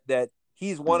 That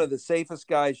he's one of the safest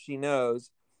guys she knows.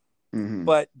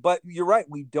 But you're right,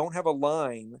 we don't have a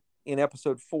line in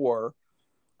episode 4.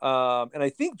 And I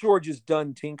think George is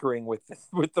done tinkering with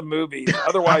the movies.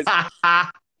 Otherwise,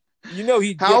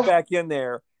 he'd get back in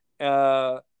there.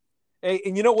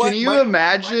 And you know what? Can you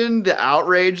imagine the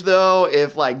outrage, though,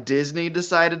 if like Disney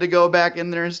decided to go back in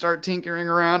there and start tinkering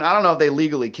around? I don't know if they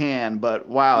legally can, but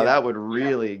wow, that would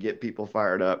really get people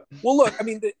fired up. Well, look, I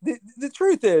mean, the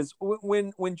truth is,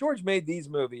 when George made these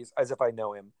movies, as if I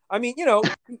know him, I mean,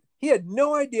 he had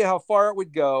no idea how far it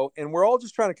would go, and we're all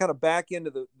just trying to kind of back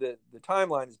into the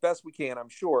timeline as best we can, I'm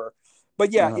sure.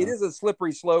 But yeah, it is a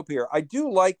slippery slope here. I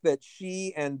do like that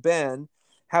she and Ben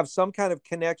have some kind of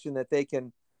connection that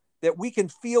that we can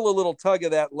feel a little tug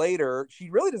of that later. She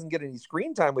really doesn't get any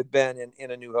screen time with Ben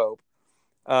in A New Hope,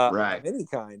 of any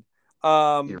kind.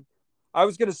 I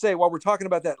was going to say, while we're talking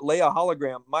about that Leia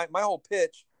hologram, my whole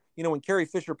pitch, when Carrie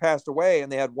Fisher passed away and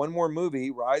they had one more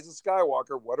movie, Rise of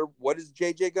Skywalker, what is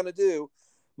JJ going to do?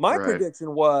 My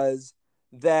prediction was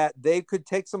that they could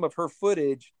take some of her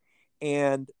footage,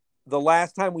 and the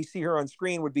last time we see her on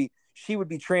screen she would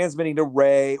be transmitting to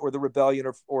Rey or the Rebellion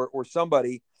or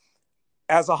somebody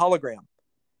as a hologram.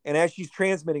 And as she's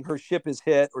transmitting, her ship is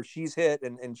hit or she's hit,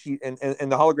 and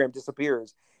the hologram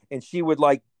disappears, and she would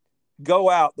like go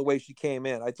out the way she came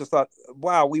in. I just thought,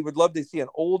 wow, we would love to see an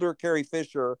older Carrie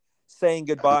Fisher saying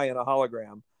goodbye in a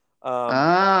hologram.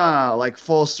 Like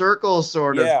full circle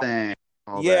sort of thing.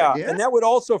 And that would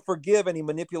also forgive any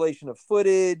manipulation of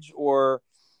footage or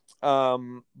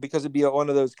because it'd be one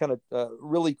of those kind of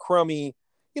really crummy,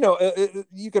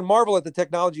 you can marvel at the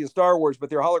technology of Star Wars, but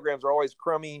their holograms are always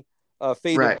crummy,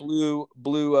 faded blue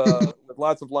with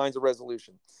lots of lines of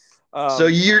resolution. So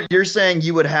you're saying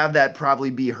you would have that probably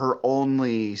be her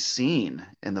only scene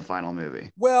in the final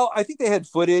movie? Well, I think they had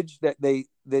footage that they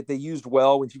used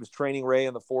well when she was training Rey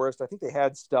in the forest. I think they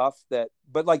had stuff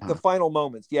but like the final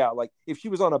moments, like if she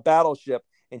was on a battleship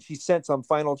and she sent some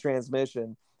final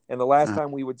transmission, and the last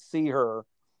time we would see her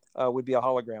would be a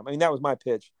hologram. I mean, that was my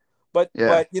pitch. But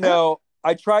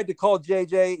I tried to call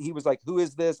JJ. He was like, "Who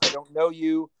is this? I don't know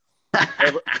you.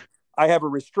 I have a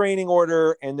restraining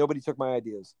order," and nobody took my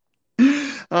ideas.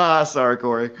 Sorry,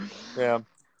 Cory. Yeah.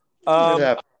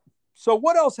 So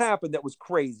what else happened that was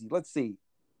crazy? Let's see.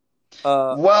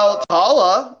 Well,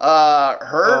 Tala,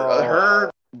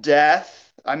 her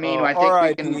death. I mean, I think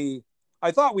R.I.P.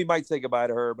 I thought we might say goodbye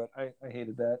to her, but I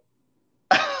hated that.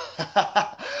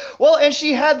 Well, and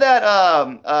she had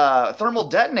that thermal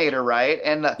detonator, right?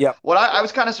 And Yep. what I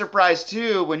was kind of surprised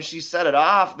too when she set it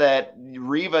off that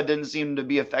Riva didn't seem to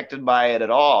be affected by it at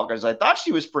all because I thought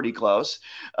she was pretty close.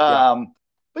 Yeah.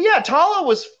 But yeah, Tala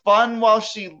was fun while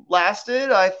she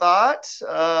lasted, I thought.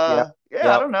 Yeah.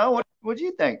 Yeah, I don't know. What do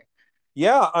you think?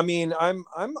 Yeah, I mean, I'm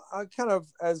kind of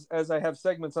as I have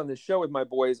segments on this show with my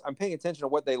boys, I'm paying attention to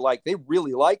what they like. They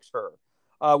really liked her.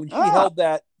 When she held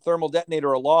that thermal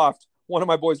detonator aloft, one of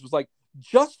my boys was like,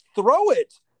 "Just throw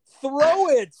it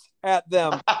at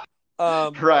them."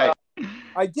 Right.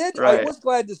 I did. Right. I was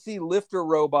glad to see Lifter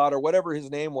Robot or whatever his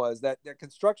name was, that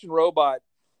construction robot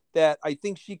that I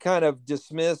think she kind of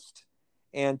dismissed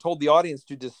and told the audience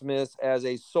to dismiss as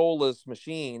a soulless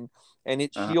machine, and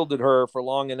it shielded her for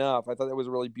long enough. I thought that was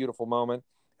a really beautiful moment,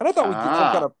 and I thought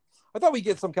we'd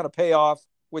get some kind of payoff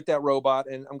with that robot,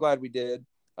 and I'm glad we did.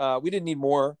 We didn't need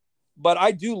more, but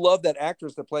I do love that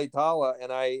actress that played Tala,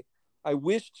 and I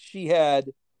wished she had.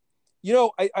 You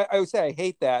know, I would say I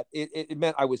hate that. It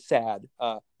meant I was sad,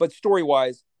 but story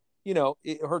wise, you know,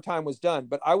 her time was done.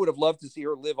 But I would have loved to see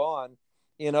her live on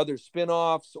in other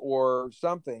spin-offs or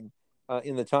something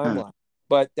in the timeline.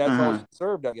 But that's all she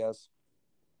served, I guess.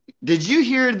 Did you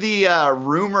hear the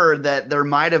rumor that there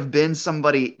might have been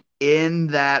somebody in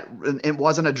that? It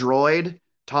wasn't a droid.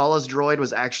 Tala's droid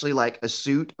was actually like a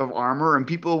suit of armor, and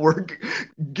people were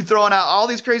throwing out all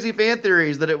these crazy fan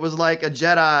theories that it was like a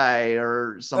Jedi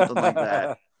or something like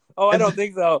that. Oh, I don't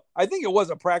think so. I think it was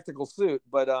a practical suit,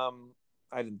 but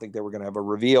I didn't think they were going to have a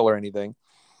reveal or anything.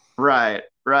 Right.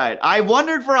 I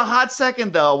wondered for a hot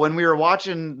second though when we were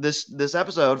watching this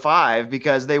episode 5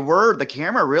 because the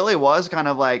camera really was kind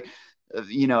of like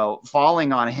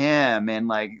falling on him and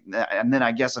then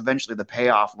I guess eventually the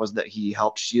payoff was that he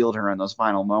helped shield her in those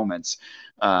final moments.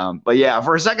 But yeah,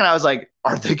 for a second I was like,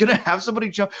 are they gonna have somebody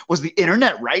jump? Was the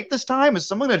internet right this time? Is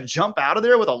someone gonna jump out of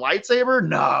there with a lightsaber?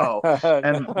 No.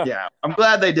 And yeah, I'm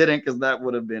glad they didn't because that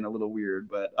would have been a little weird.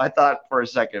 But I thought for a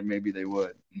second maybe they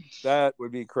would. That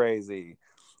would be crazy.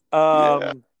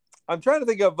 Yeah. I'm trying to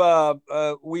think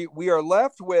of we are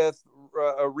left with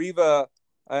Riva.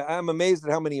 I'm amazed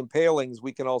at how many impalings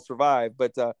we can all survive,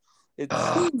 but it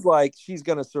seems like she's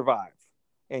going to survive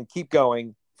and keep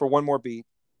going for one more beat.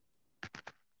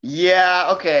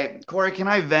 Yeah, okay. Cory, can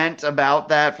I vent about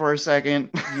that for a second?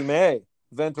 You may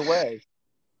vent away.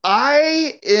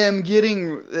 I am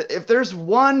getting, if there's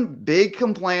one big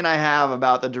complaint I have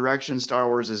about the direction Star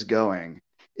Wars is going,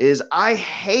 is I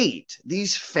hate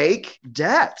these fake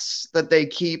deaths that they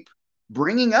keep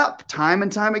bringing up time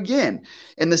and time again.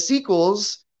 In the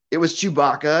sequels, it was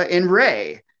Chewbacca and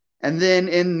Rey. And then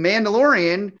in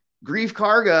Mandalorian, Grief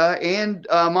Karga and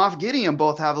Moff Gideon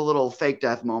both have a little fake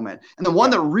death moment. And the one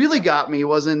that really got me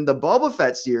was in the Boba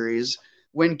Fett series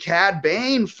when Cad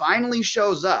Bane finally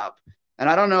shows up. And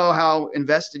I don't know how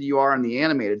invested you are in the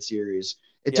animated series.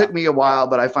 It took me a while,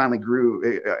 but I finally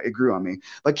it grew on me.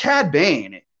 But Cad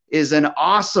Bane is an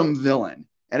awesome villain.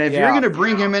 And if you're going to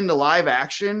bring him into live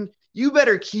action, you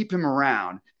better keep him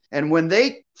around. And when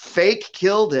they fake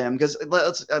killed him, because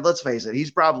let's face it,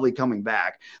 he's probably coming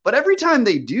back. But every time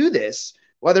they do this,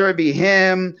 whether it be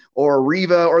him or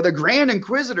Riva or the Grand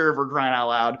Inquisitor, for crying out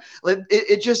loud,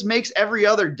 it just makes every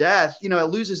other death, it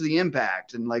loses the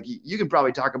impact. And like you can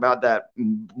probably talk about that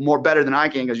more better than I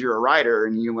can because you're a writer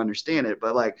and you understand it.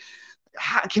 But like,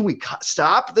 how can we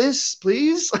stop this,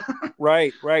 please?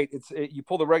 Right. You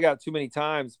pull the rug out too many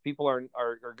times, people are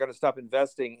going to stop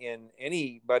investing in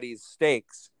anybody's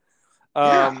stakes.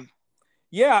 And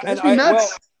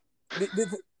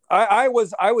I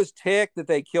was ticked that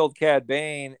they killed Cad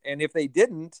Bane, and if they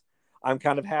didn't, I'm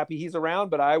kind of happy he's around.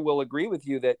 But I will agree with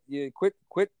you that you quit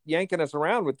yanking us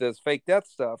around with this fake death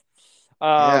stuff.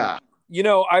 I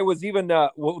was even the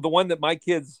one that my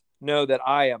kids know that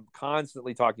I am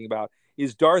constantly talking about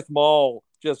is Darth Maul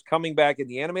just coming back in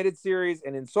the animated series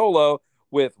and in Solo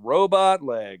with robot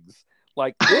legs.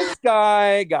 Like, this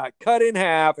guy got cut in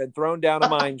half and thrown down a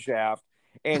mine shaft,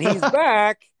 and he's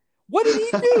back. What did he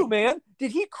do, man?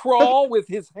 Did he crawl with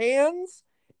his hands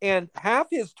and half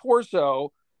his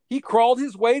torso? He crawled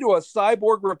his way to a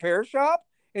cyborg repair shop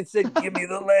and said, "Give me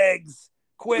the legs,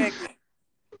 quick."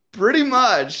 Pretty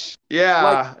much.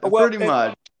 Yeah, pretty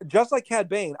much. Just like Cad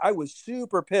Bane, I was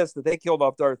super pissed that they killed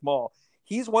off Darth Maul.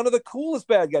 He's one of the coolest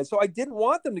bad guys, so I didn't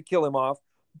want them to kill him off.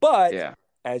 But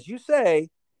as you say,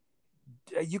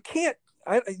 you can't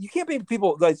make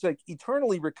people like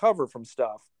eternally recover from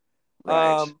stuff.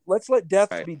 Right. Let's let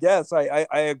deaths be deaths. I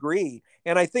agree,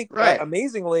 and I think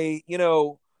amazingly,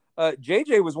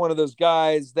 JJ was one of those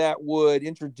guys that would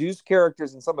introduce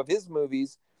characters in some of his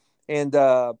movies and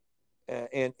kill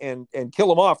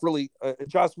them off. Really,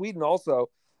 Joss Whedon also.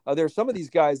 There are some of these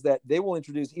guys that they will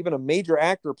introduce even a major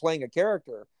actor playing a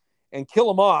character and kill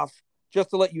them off just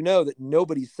to let you know that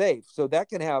nobody's safe. So that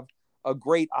can have a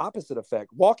great opposite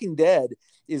effect. Walking Dead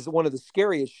is one of the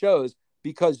scariest shows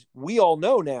because we all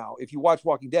know now, if you watch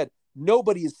Walking Dead,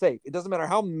 nobody is safe. It doesn't matter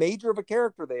how major of a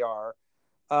character they are.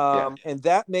 And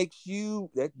that makes you,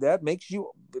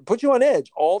 put you on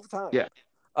edge all the time. Yeah.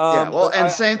 Well,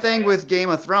 and same thing with Game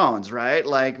of Thrones, right?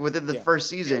 Like within the first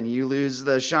season, you lose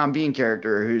the Sean Bean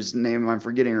character, whose name I'm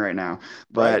forgetting right now.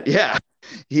 But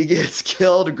he gets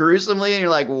killed gruesomely, and you're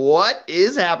like, what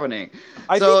is happening?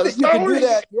 I think that you can do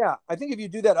that. Yeah, I think if you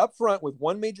do that up front with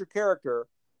one major character,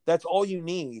 that's all you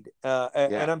need.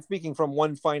 And I'm speaking from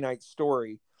one finite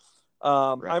story.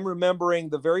 I'm remembering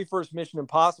the very first Mission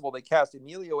Impossible, they cast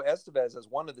Emilio Estevez as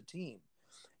one of the team.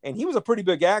 And he was a pretty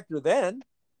big actor then.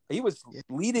 He was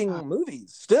leading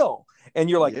movies still. And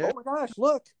you're like, oh my gosh,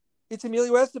 look, it's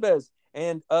Emilio Estevez.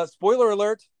 And spoiler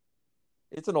alert,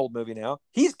 it's an old movie now.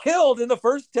 He's killed in the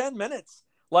first 10 minutes,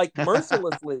 like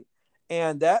mercilessly.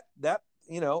 And that,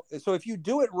 so if you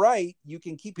do it right, you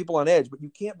can keep people on edge, but you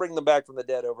can't bring them back from the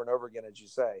dead over and over again, as you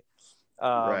say.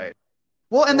 Right.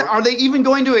 Well, and are they even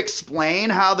going to explain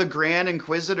how the Grand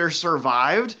Inquisitor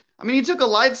survived? I mean, he took a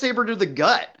lightsaber to the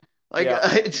gut. Like,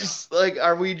 it's just like,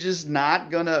 are we just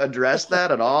not going to address that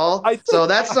at all? So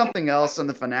that's something else in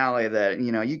the finale that,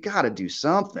 you got to do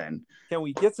something. Can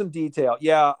we get some detail?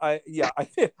 Yeah. I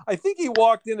think he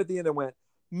walked in at the end and went,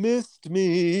 missed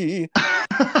me.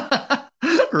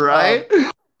 Right.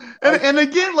 And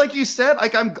again, like you said,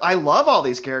 like I love all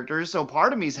these characters, so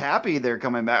part of me is happy they're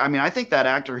coming back. I mean, I think that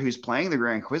actor who's playing the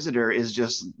Grand Inquisitor is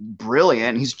just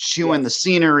brilliant. He's chewing the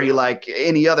scenery like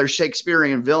any other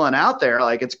Shakespearean villain out there.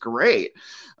 Like, it's great.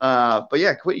 But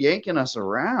yeah, quit yanking us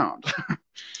around.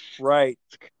 Right.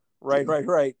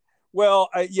 Well,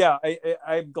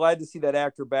 I'm glad to see that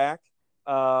actor back.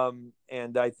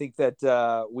 And I think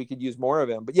that we could use more of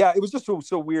him. But yeah, it was just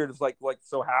so weird. It's like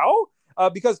so how?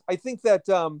 Because I think that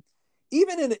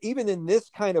even in this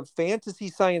kind of fantasy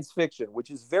science fiction,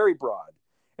 which is very broad,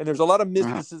 and there's a lot of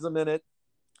mysticism in it,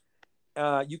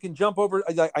 you can jump over.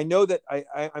 I know that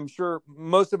I'm sure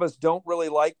most of us don't really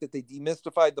like that they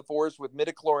demystified the Force with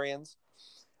midichlorians.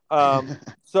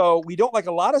 So we don't like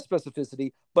a lot of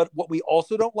specificity, but what we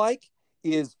also don't like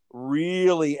is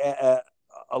really a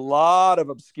lot of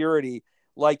obscurity.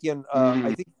 Like in,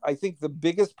 I think the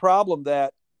biggest problem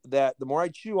that the more I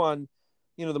chew on,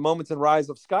 the moments in Rise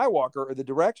of Skywalker, or the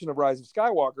direction of Rise of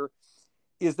Skywalker,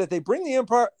 is that they bring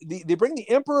the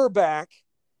Emperor back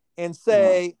and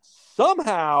say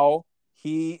somehow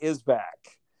he is back,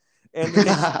 and they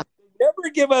never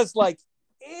give us like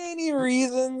any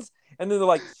reasons, and then they're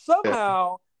like,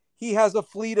 somehow he has a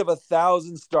fleet of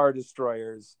 1,000 Star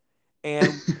Destroyers,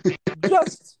 and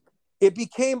just it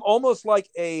became almost like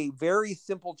a very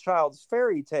simple child's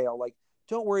fairy tale. Like,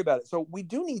 don't worry about it. So we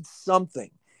do need something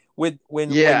when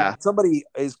somebody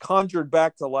is conjured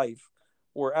back to life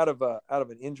or out of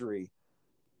an injury.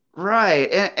 Right.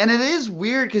 And it is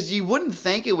weird because you wouldn't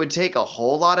think it would take a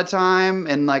whole lot of time.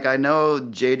 And like, I know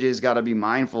JJ's got to be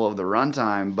mindful of the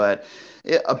runtime, but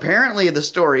apparently the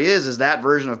story is that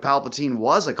version of Palpatine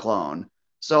was a clone.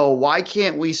 So why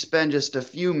can't we spend just a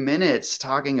few minutes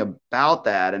talking about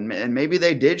that? And maybe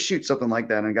they did shoot something like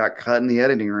that and got cut in the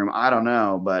editing room. I don't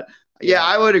know. But yeah,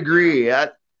 I would agree.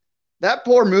 That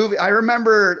poor movie, I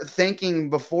remember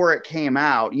thinking before it came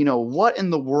out, what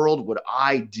in the world would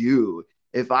I do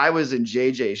if I was in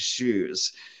JJ's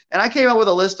shoes? And I came up with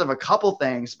a list of a couple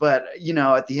things, but,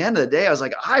 at the end of the day, I was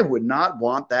like, I would not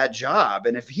want that job.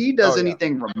 And if he does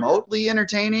anything remotely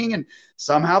entertaining and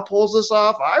somehow pulls this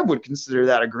off, I would consider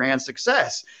that a grand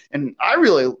success. And I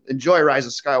really enjoy Rise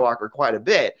of Skywalker quite a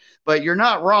bit. But you're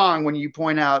not wrong when you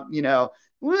point out,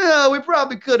 well, we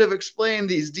probably could have explained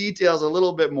these details a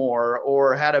little bit more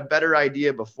or had a better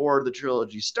idea before the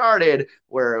trilogy started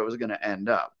where it was going to end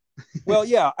up. Well,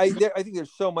 yeah, I think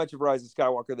there's so much of Rise of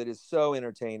Skywalker that is so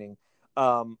entertaining.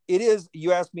 It is,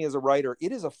 you asked me as a writer,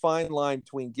 it is a fine line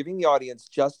between giving the audience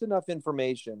just enough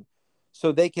information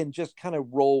so they can just kind of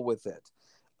roll with it.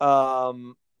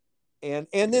 And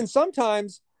then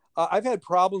sometimes I've had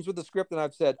problems with the script and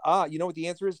I've said, you know what the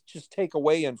answer is? Just take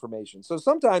away information. So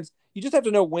sometimes you just have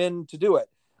to know when to do it.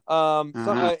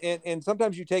 And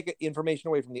sometimes you take information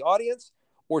away from the audience,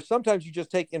 or sometimes you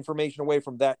just take information away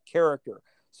from that character.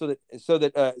 So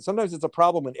that sometimes it's a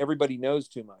problem when everybody knows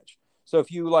too much. So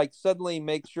if you like suddenly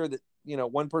make sure that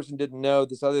one person didn't know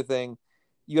this other thing,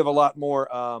 you have a lot more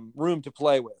room to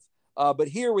play with. But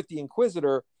here with the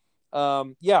Inquisitor,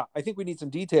 yeah, I think we need some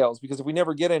details, because if we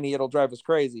never get any, it'll drive us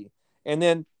crazy. And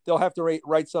then they'll have to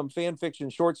write some fan fiction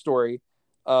short story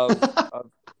of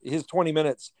his 20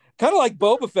 minutes, kind of like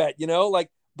Boba Fett. Like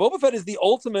Boba Fett is the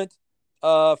ultimate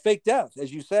fake death,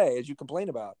 as you say, as you complain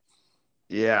about.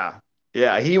 Yeah.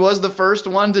 Yeah, he was the first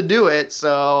one to do it.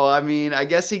 So, I mean, I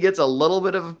guess he gets a little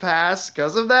bit of a pass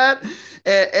because of that.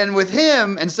 And with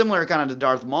him, and similar kind of to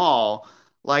Darth Maul,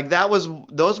 like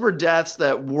those were deaths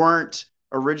that weren't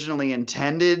originally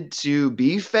intended to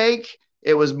be fake.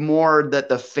 It was more that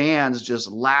the fans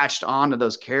just latched onto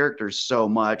those characters so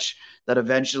much that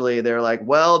eventually they're like,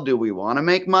 well, do we want to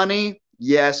make money?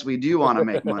 Yes, we do want to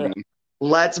make money.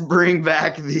 Let's bring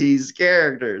back these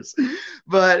characters.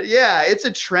 But yeah, it's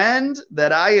a trend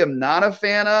that I am not a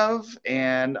fan of,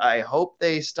 and I hope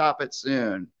they stop it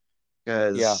soon,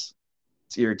 because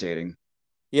it's irritating.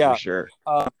 Yeah. For sure.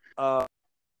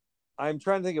 I'm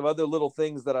trying to think of other little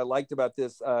things that I liked about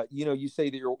this. You say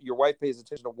that your wife pays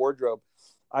attention to wardrobe.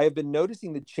 I have been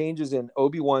noticing the changes in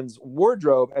Obi-Wan's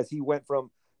wardrobe as he went from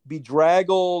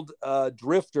bedraggled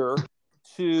drifter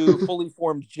to fully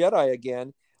formed Jedi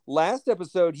again. Last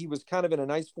episode, he was kind of in a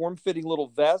nice form-fitting little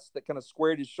vest that kind of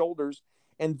squared his shoulders.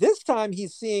 And this time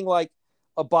he's seeing like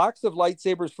a box of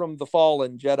lightsabers from the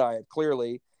Fallen Jedi,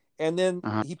 clearly. And then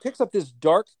he picks up this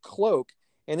dark cloak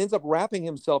and ends up wrapping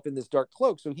himself in this dark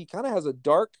cloak. So he kind of has a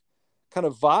dark kind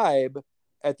of vibe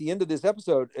at the end of this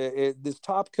episode, this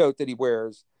top coat that he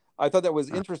wears. I thought that was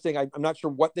interesting. I'm not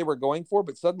sure what they were going for,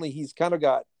 but suddenly he's kind of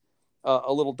got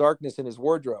a little darkness in his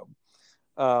wardrobe.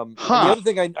 And the other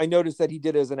thing I noticed that he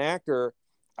did as an actor,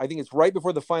 I think it's right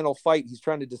before the final fight, he's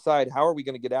trying to decide, how are we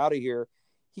going to get out of here?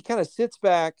 He kind of sits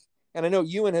back, and I know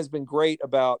Ewan has been great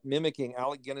about mimicking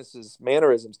Alec Guinness's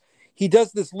mannerisms. He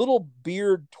does this little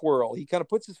beard twirl. He kind of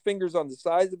puts his fingers on the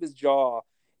sides of his jaw,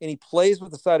 and he plays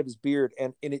with the side of his beard,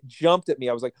 and it jumped at me.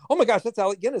 I was like, oh my gosh, that's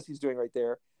Alec Guinness he's doing right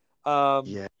there.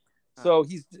 So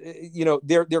he's,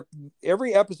 they're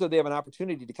every episode they have an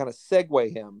opportunity to kind of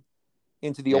segue him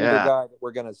into the older guy that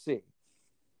we're going to see.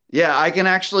 Yeah, I can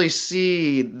actually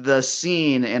see the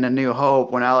scene in A New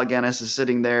Hope when Alec Guinness is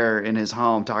sitting there in his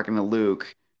home talking to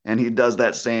Luke, and he does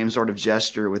that same sort of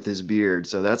gesture with his beard.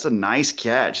 So that's a nice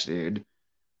catch, dude.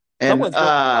 And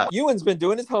Ewan's been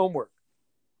doing his homework.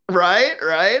 Right.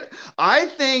 I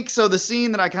think so. The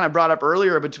scene that I kind of brought up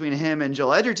earlier between him and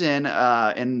Joel Edgerton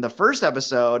in the first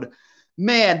episode,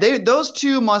 man, those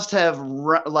two must have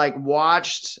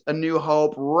watched A New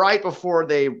Hope right before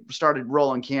they started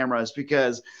rolling cameras,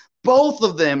 because both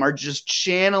of them are just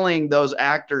channeling those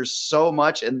actors so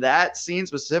much. And that scene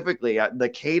specifically, the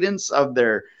cadence of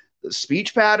their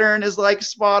speech pattern is like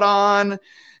spot on.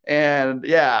 And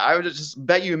yeah, I would just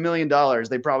bet you $1 million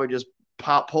they probably just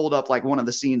pulled up like one of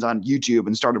the scenes on YouTube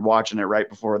and started watching it right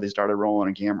before they started rolling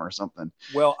a camera or something.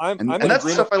 Well, and that's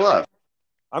the stuff I love.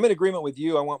 I'm in agreement with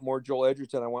you. I want more Joel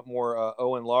Edgerton. I want more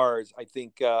Owen Lars. I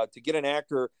think to get an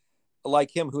actor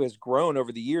like him who has grown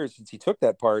over the years since he took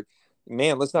that part,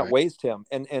 man, let's not waste him.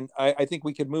 And I think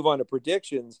we could move on to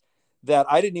predictions that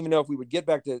I didn't even know if we would get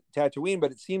back to Tatooine,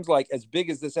 but it seems like as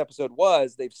big as this episode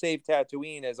was, they've saved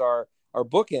Tatooine as our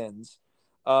bookends.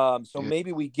 So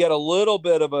maybe we get a little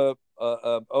bit of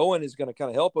Owen is going to kind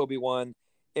of help Obi-Wan.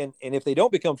 And if they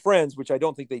don't become friends, which I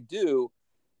don't think they do,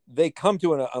 they come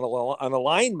to an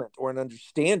alignment or an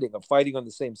understanding of fighting on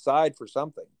the same side for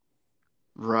something.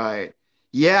 Right.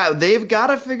 Yeah, they've got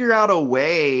to figure out a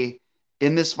way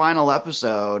in this final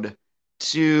episode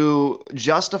to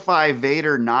justify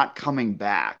Vader not coming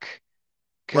back.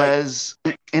 Because,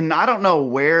 and I don't know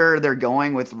where they're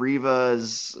going with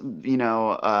Reva's,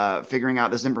 figuring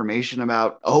out this information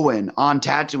about Owen on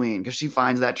Tatooine, because she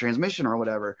finds that transmission or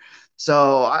whatever.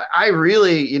 So I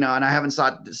really, and I haven't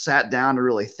sat down to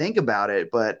really think about it,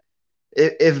 but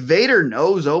if Vader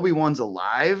knows Obi-Wan's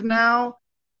alive now,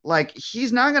 like,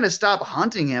 he's not going to stop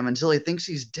hunting him until he thinks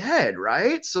he's dead,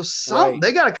 right? So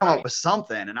they got to come up with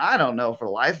something, and I don't know for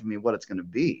the life of me what it's going to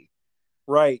be.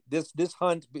 Right. This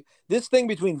thing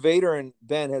between Vader and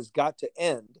Ben has got to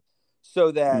end,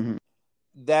 so that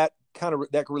that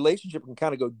relationship can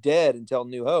kind of go dead until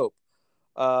New Hope.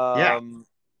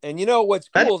 And what's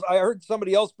cool is I heard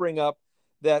somebody else bring up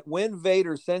that when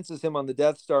Vader senses him on the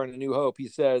Death Star in A New Hope, he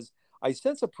says, "I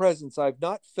sense a presence I've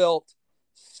not felt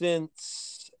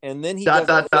since," and then he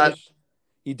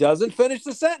doesn't finish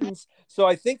the sentence. So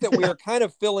I think that we are kind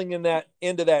of filling in that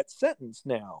into that sentence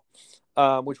now,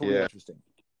 which will be interesting.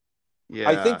 Yeah.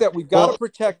 I think that we've got to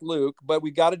protect Luke, but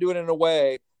we've got to do it in a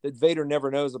way that Vader never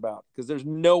knows about, because there's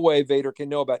no way Vader can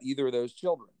know about either of those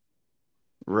children.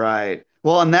 Right.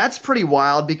 Well, and that's pretty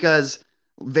wild, because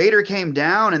Vader came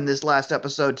down in this last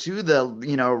episode to the,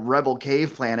 Rebel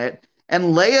cave planet,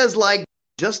 and Leia's like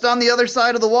just on the other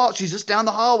side of the wall. She's just down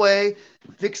the hallway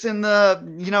fixing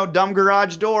the, dumb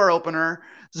garage door opener.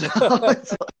 So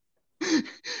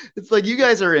it's like you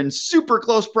guys are in super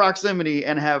close proximity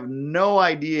and have no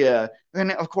idea.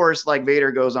 And of course, like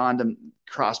Vader goes on to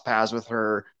cross paths with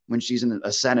her when she's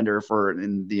a senator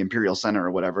in the Imperial Senate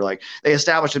or whatever. Like they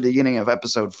established at the beginning of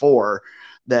episode 4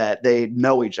 that they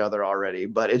know each other already,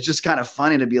 but it's just kind of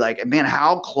funny to be like, man,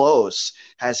 how close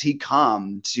has he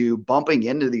come to bumping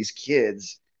into these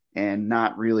kids and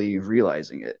not really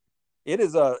realizing it? It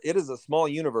is a small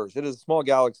universe. It is a small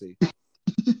galaxy.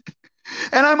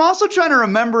 And I'm also trying to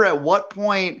remember at what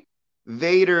point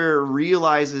Vader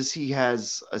realizes he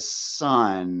has a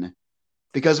son,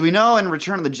 because we know in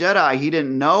Return of the Jedi he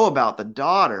didn't know about the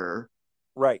daughter,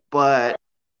 right? But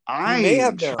he may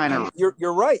have known.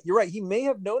 You're right. You're right. He may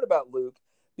have known about Luke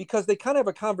because they kind of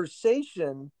have a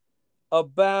conversation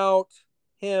about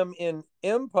him in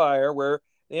Empire, where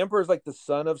the Emperor is like, the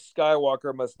son of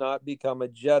Skywalker must not become a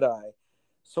Jedi.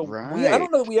 So I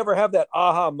don't know that we ever have that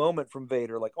aha moment from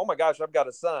Vader, like, oh my gosh, I've got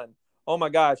a son. Oh my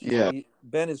gosh,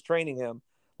 Ben is training him.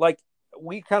 Like,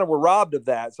 we kind of were robbed of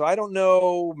that. So I don't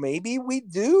know. Maybe we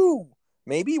do.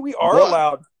 Maybe we are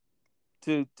allowed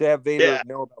to have Vader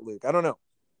know about Luke. I don't know.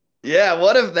 Yeah,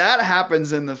 what if that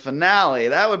happens in the finale?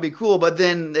 That would be cool, but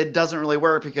then it doesn't really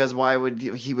work because why would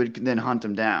he would then hunt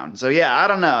him down? So yeah, I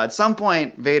don't know. At some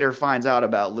point, Vader finds out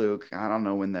about Luke. I don't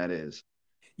know when that is.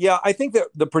 Yeah, I think that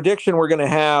the prediction we're going to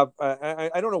have,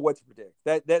 I don't know what to predict.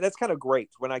 That's kind of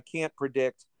great when I can't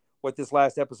predict what this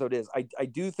last episode is. I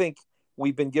do think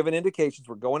we've been given indications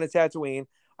we're going to Tatooine.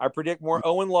 I predict more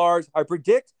Owen Lars. I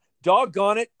predict,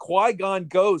 doggone it, Qui-Gon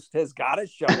Ghost has got to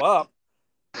show up.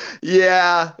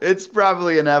 Yeah, it's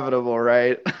probably inevitable,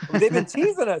 right? They've been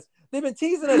teasing us. They've been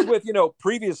teasing us with,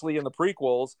 previously in the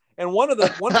prequels, and one of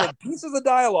the pieces of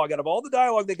dialogue, out of all the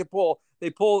dialogue they could pull, they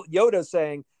pull Yoda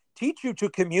saying, "Teach you to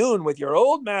commune with your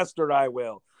old master, I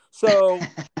will." So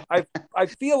I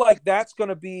feel like that's going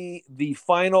to be the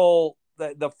final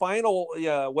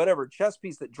whatever chess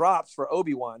piece that drops for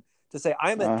Obi-Wan to say,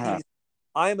 I'm at peace,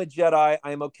 I'm a Jedi,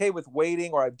 I'm okay with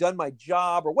waiting, or I've done my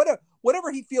job, or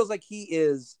whatever he feels like he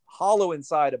is hollow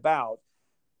inside about.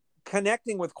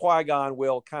 Connecting with Qui-Gon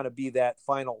will kind of be that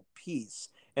final piece,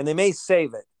 and they may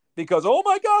save it because, oh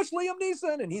my gosh, Liam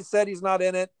Neeson, and he said he's not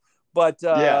in it. But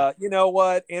you know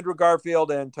what? Andrew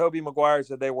Garfield and Tobey Maguire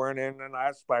said they weren't in the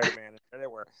last Spider-Man. They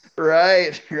were.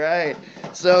 Right.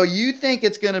 So you think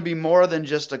it's going to be more than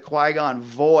just a Qui-Gon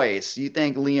voice? You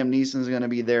think Liam Neeson's going to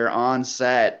be there on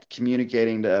set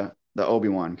communicating to the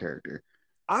Obi-Wan character?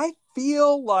 I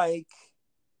feel like,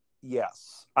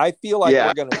 yes. I feel like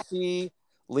we're going to see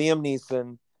Liam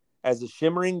Neeson as a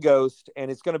shimmering ghost,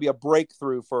 and it's going to be a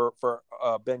breakthrough for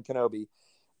Ben Kenobi.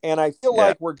 And I feel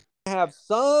like we're have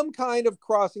some kind of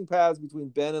crossing paths between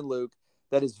Ben and Luke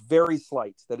that is very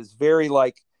slight, that is very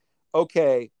like,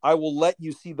 okay, I will let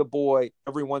you see the boy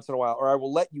every once in a while, or I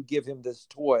will let you give him this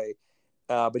toy,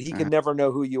 but he can never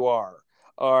know who you are.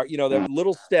 Or, there are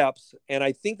little steps, and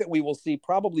I think that we will see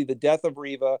probably the death of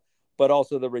Reva, but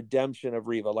also the redemption of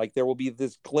Reva. Like, there will be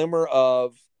this glimmer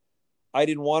of, I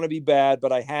didn't want to be bad,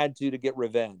 but I had to get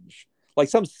revenge. Like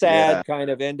some sad kind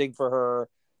of ending for her,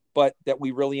 but that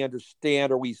we really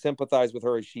understand or we sympathize with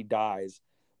her as she dies.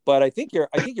 But I think you're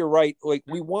right. Like,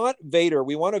 we want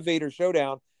a Vader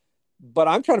showdown, but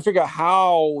I'm trying to figure out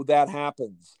how that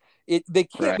happens. They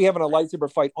can't be having a lightsaber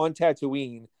fight on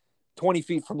Tatooine, 20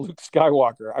 feet from Luke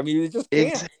Skywalker. I mean, it just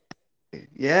can't.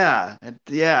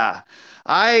 Yeah.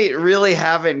 I really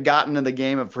haven't gotten in the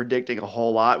game of predicting a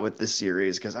whole lot with this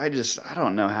series because I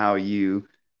don't know how you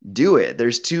do it.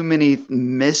 There's too many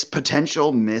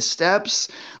potential missteps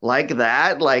like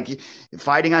that, like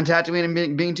fighting on Tatooine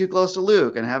and being too close to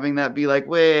Luke and having that be like,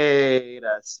 wait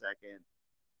a second,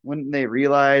 wouldn't they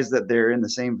realize that they're in the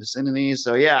same vicinity?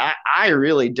 So yeah, I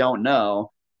really don't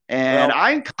know. And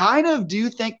I kind of do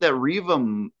think that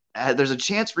Reva, there's a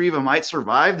chance Reva might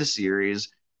survive the series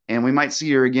and we might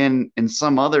see her again in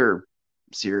some other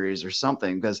series or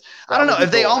something, because I don't know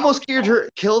if they almost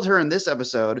killed her in this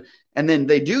episode and then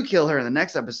they do kill her in the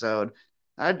next episode.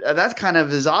 That kind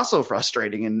of is also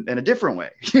frustrating in a different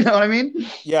way. You know what I mean?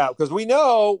 Yeah, because we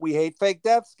know we hate fake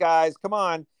deaths, guys. Come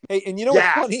on. Hey, and you know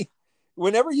what's funny?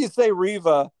 Whenever you say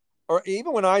Reva, or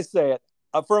even when I say it,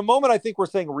 for a moment I think we're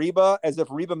saying Reba as if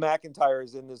Reba McEntire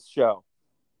is in this show.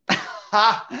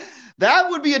 That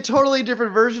would be a totally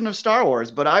different version of Star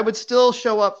Wars, but I would still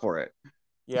show up for it.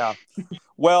 Yeah.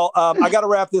 Well, I got to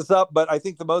wrap this up, but I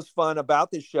think the most fun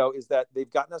about this show is that they've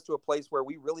gotten us to a place where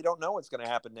we really don't know what's going to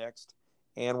happen next.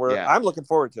 and Yeah. I'm looking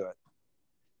forward to it.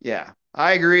 Yeah,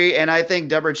 I agree. And I think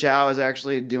Deborah Chow is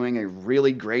actually doing a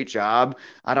really great job.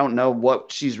 I don't know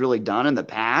what she's really done in the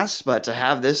past, but to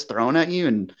have this thrown at you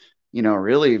and,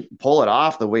 really pull it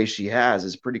off the way she has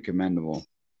is pretty commendable.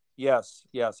 Yes.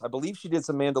 I believe she did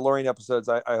some Mandalorian episodes.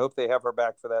 I hope they have her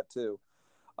back for that too.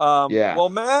 Yeah. Well,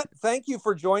 Matt, thank you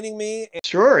for joining me.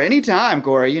 Sure, anytime,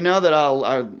 Cory. You know that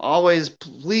I'm always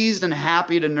pleased and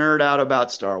happy to nerd out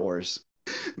about Star Wars.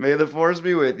 May the Force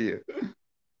be with you.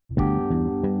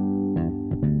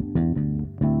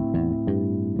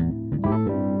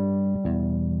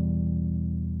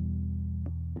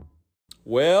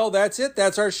 Well, that's it.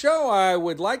 That's our show. I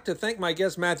would like to thank my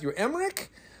guest, Matthew Emerick,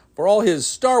 for all his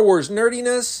Star Wars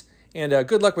nerdiness. And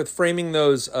good luck with framing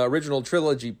those original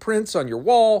trilogy prints on your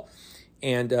wall.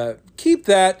 And keep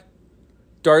that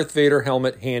Darth Vader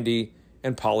helmet handy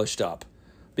and polished up.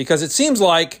 Because it seems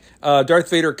like Darth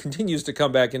Vader continues to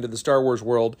come back into the Star Wars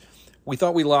world. We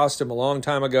thought we lost him a long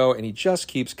time ago, and he just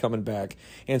keeps coming back.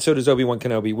 And so does Obi-Wan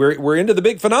Kenobi. We're into the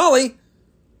big finale,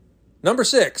 number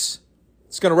 6.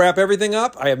 It's going to wrap everything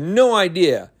up. I have no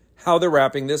idea how they're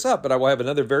wrapping this up, but I will have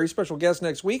another very special guest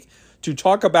next week to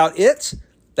talk about it,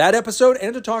 that episode,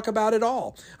 and to talk about it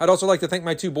all. I'd also like to thank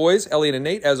my 2 boys, Elliot and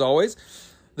Nate, as always,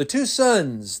 the 2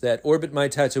 suns that orbit my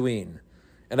Tatooine.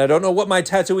 And I don't know what my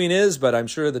Tatooine is, but I'm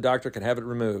sure the doctor can have it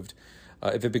removed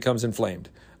if it becomes inflamed.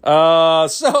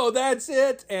 So that's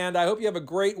it, and I hope you have a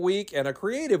great week and a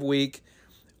creative week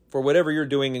for whatever you're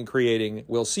doing and creating.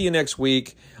 We'll see you next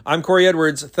week. I'm Cory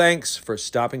Edwards. Thanks for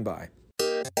stopping by.